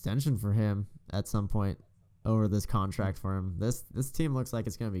long-term extension for him at some point over this contract for him. This team looks like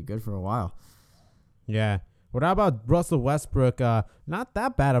it's going to be good for a while. Yeah. What about Russell Westbrook? Not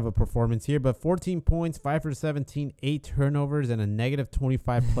that bad of a performance here, but 14 points, 5 for 17, 8 turnovers, and a negative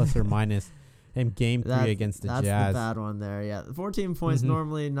 25 plus or minus in Game 3 against the Jazz. That's the bad one there. Yeah, 14 points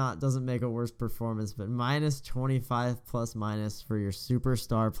normally doesn't make a worse performance, but minus 25 plus minus for your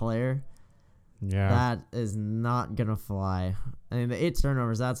superstar player. Yeah, that is not gonna fly. I mean, the 8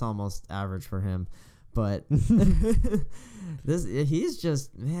 turnovers, that's almost average for him, but he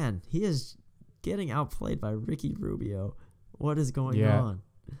is getting outplayed by Ricky Rubio. What is going on?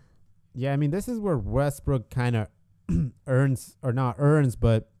 Yeah, I mean, this is where Westbrook kind of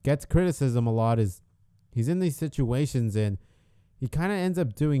but gets criticism a lot. Is he's in these situations and he kind of ends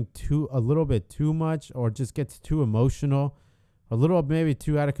up doing a little bit too much, or just gets too emotional, a little maybe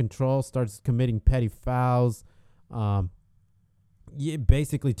too out of control, starts committing petty fouls,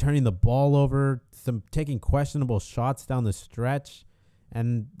 basically turning the ball over, taking questionable shots down the stretch.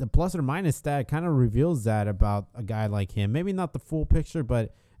 And the plus or minus stat kind of reveals that about a guy like him. Maybe not the full picture,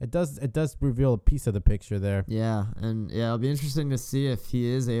 but it does reveal a piece of the picture there. Yeah, and it'll be interesting to see if he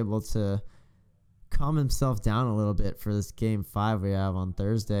is able to calm himself down a little bit for this Game 5 we have on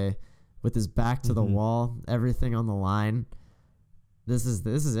Thursday, with his back to the wall, everything on the line. This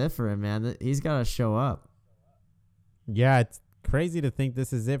is it for him, man. He's got to show up. Yeah, it's crazy to think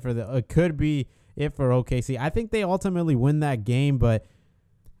this is it it could be it for OKC. I think they ultimately win that game, but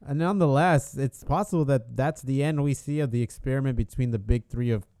nonetheless, it's possible that that's the end we see of the experiment between the big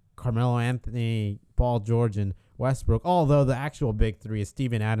three of Carmelo Anthony, Paul George, and Westbrook. Although the actual big three is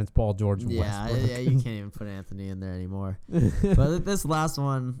Steven Adams, Paul George, and Westbrook. Yeah, you can't even put Anthony in there anymore. But this last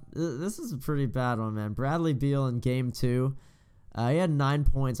one, this is a pretty bad one, man. Bradley Beal in Game 2, he had 9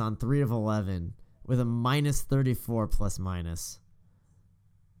 points on 3 of 11 with a minus 34 plus minus.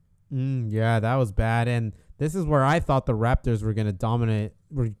 Yeah, that was bad. And this is where I thought the Raptors were going to dominate.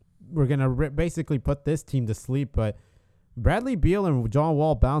 We're going to basically put this team to sleep. But Bradley Beal and John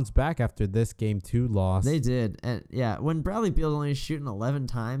Wall bounced back after this Game 2 loss. They did. And yeah, when Bradley Beal's only shooting 11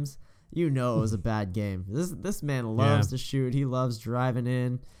 times, it was a bad game. This man loves to shoot. He loves driving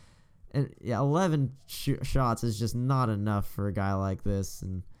in. And 11 shots is just not enough for a guy like this.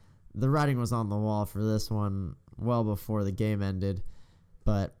 And the writing was on the wall for this one well before the game ended.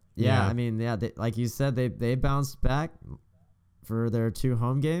 But I mean, like you said, they bounced back for their 2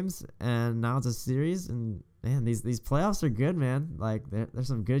 home games, and now it's a series. And man, these playoffs are good, man. Like there's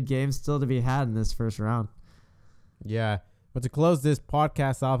some good games still to be had in this first round. Yeah, but to close this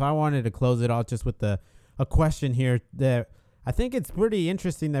podcast off, I wanted to close it off just with a question here that I think it's pretty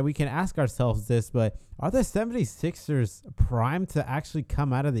interesting that we can ask ourselves this. But are the 76ers primed to actually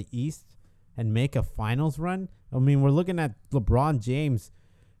come out of the East and make a finals run? I mean, we're looking at LeBron James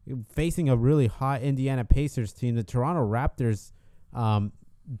facing a really hot Indiana Pacers team, the Toronto Raptors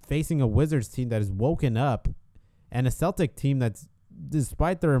facing a Wizards team that is woken up, and a Celtic team that's,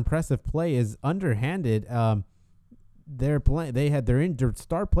 despite their impressive play, is underhanded. Their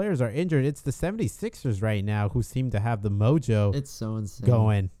star players are injured. It's the 76ers right now who seem to have the mojo. It's so insane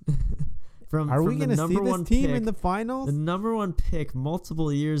going. Are we going to see this team in the finals? The number 1 pick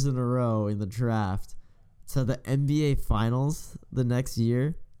multiple years in a row in the draft to the NBA Finals the next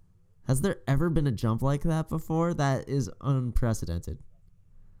year. Has there ever been a jump like that before? That is unprecedented.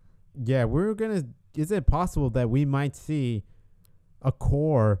 Yeah, is it possible that we might see a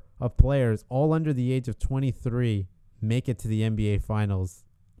core of players all under the age of 23 make it to the NBA Finals?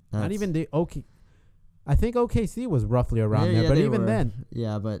 Not even the I think OKC was roughly around there, but even then.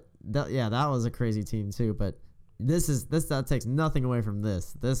 Yeah, but that was a crazy team too. But that takes nothing away from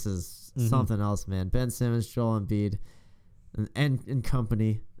this. This is something else, man. Ben Simmons, Joel Embiid, and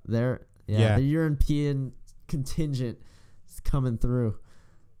company. The European contingent is coming through.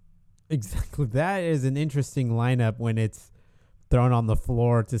 Exactly. That is an interesting lineup when it's thrown on the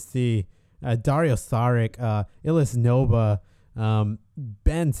floor to see Dario Saric, Ilyas Nova,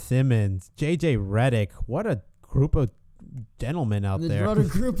 Ben Simmons, JJ Redick. What a group of gentlemen out there. What a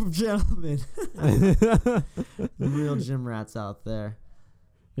group of gentlemen. Real gym rats out there.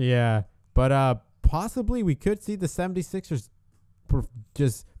 Yeah. But possibly we could see the 76ers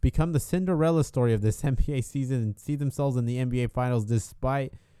just become the Cinderella story of this NBA season and see themselves in the NBA Finals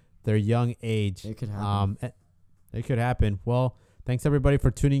despite their young age. It could happen. It could happen. Well, thanks everybody for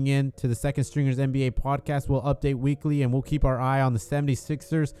tuning in to the Second Stringers NBA podcast. We'll update weekly and we'll keep our eye on the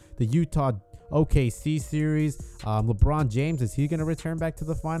 76ers, the Utah OKC series. LeBron James, is he going to return back to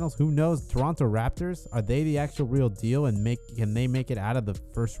the finals? Who knows? Toronto Raptors, are they the actual real deal, and can they make it out of the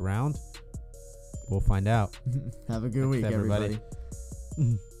first round? We'll find out. Have a good week, everybody.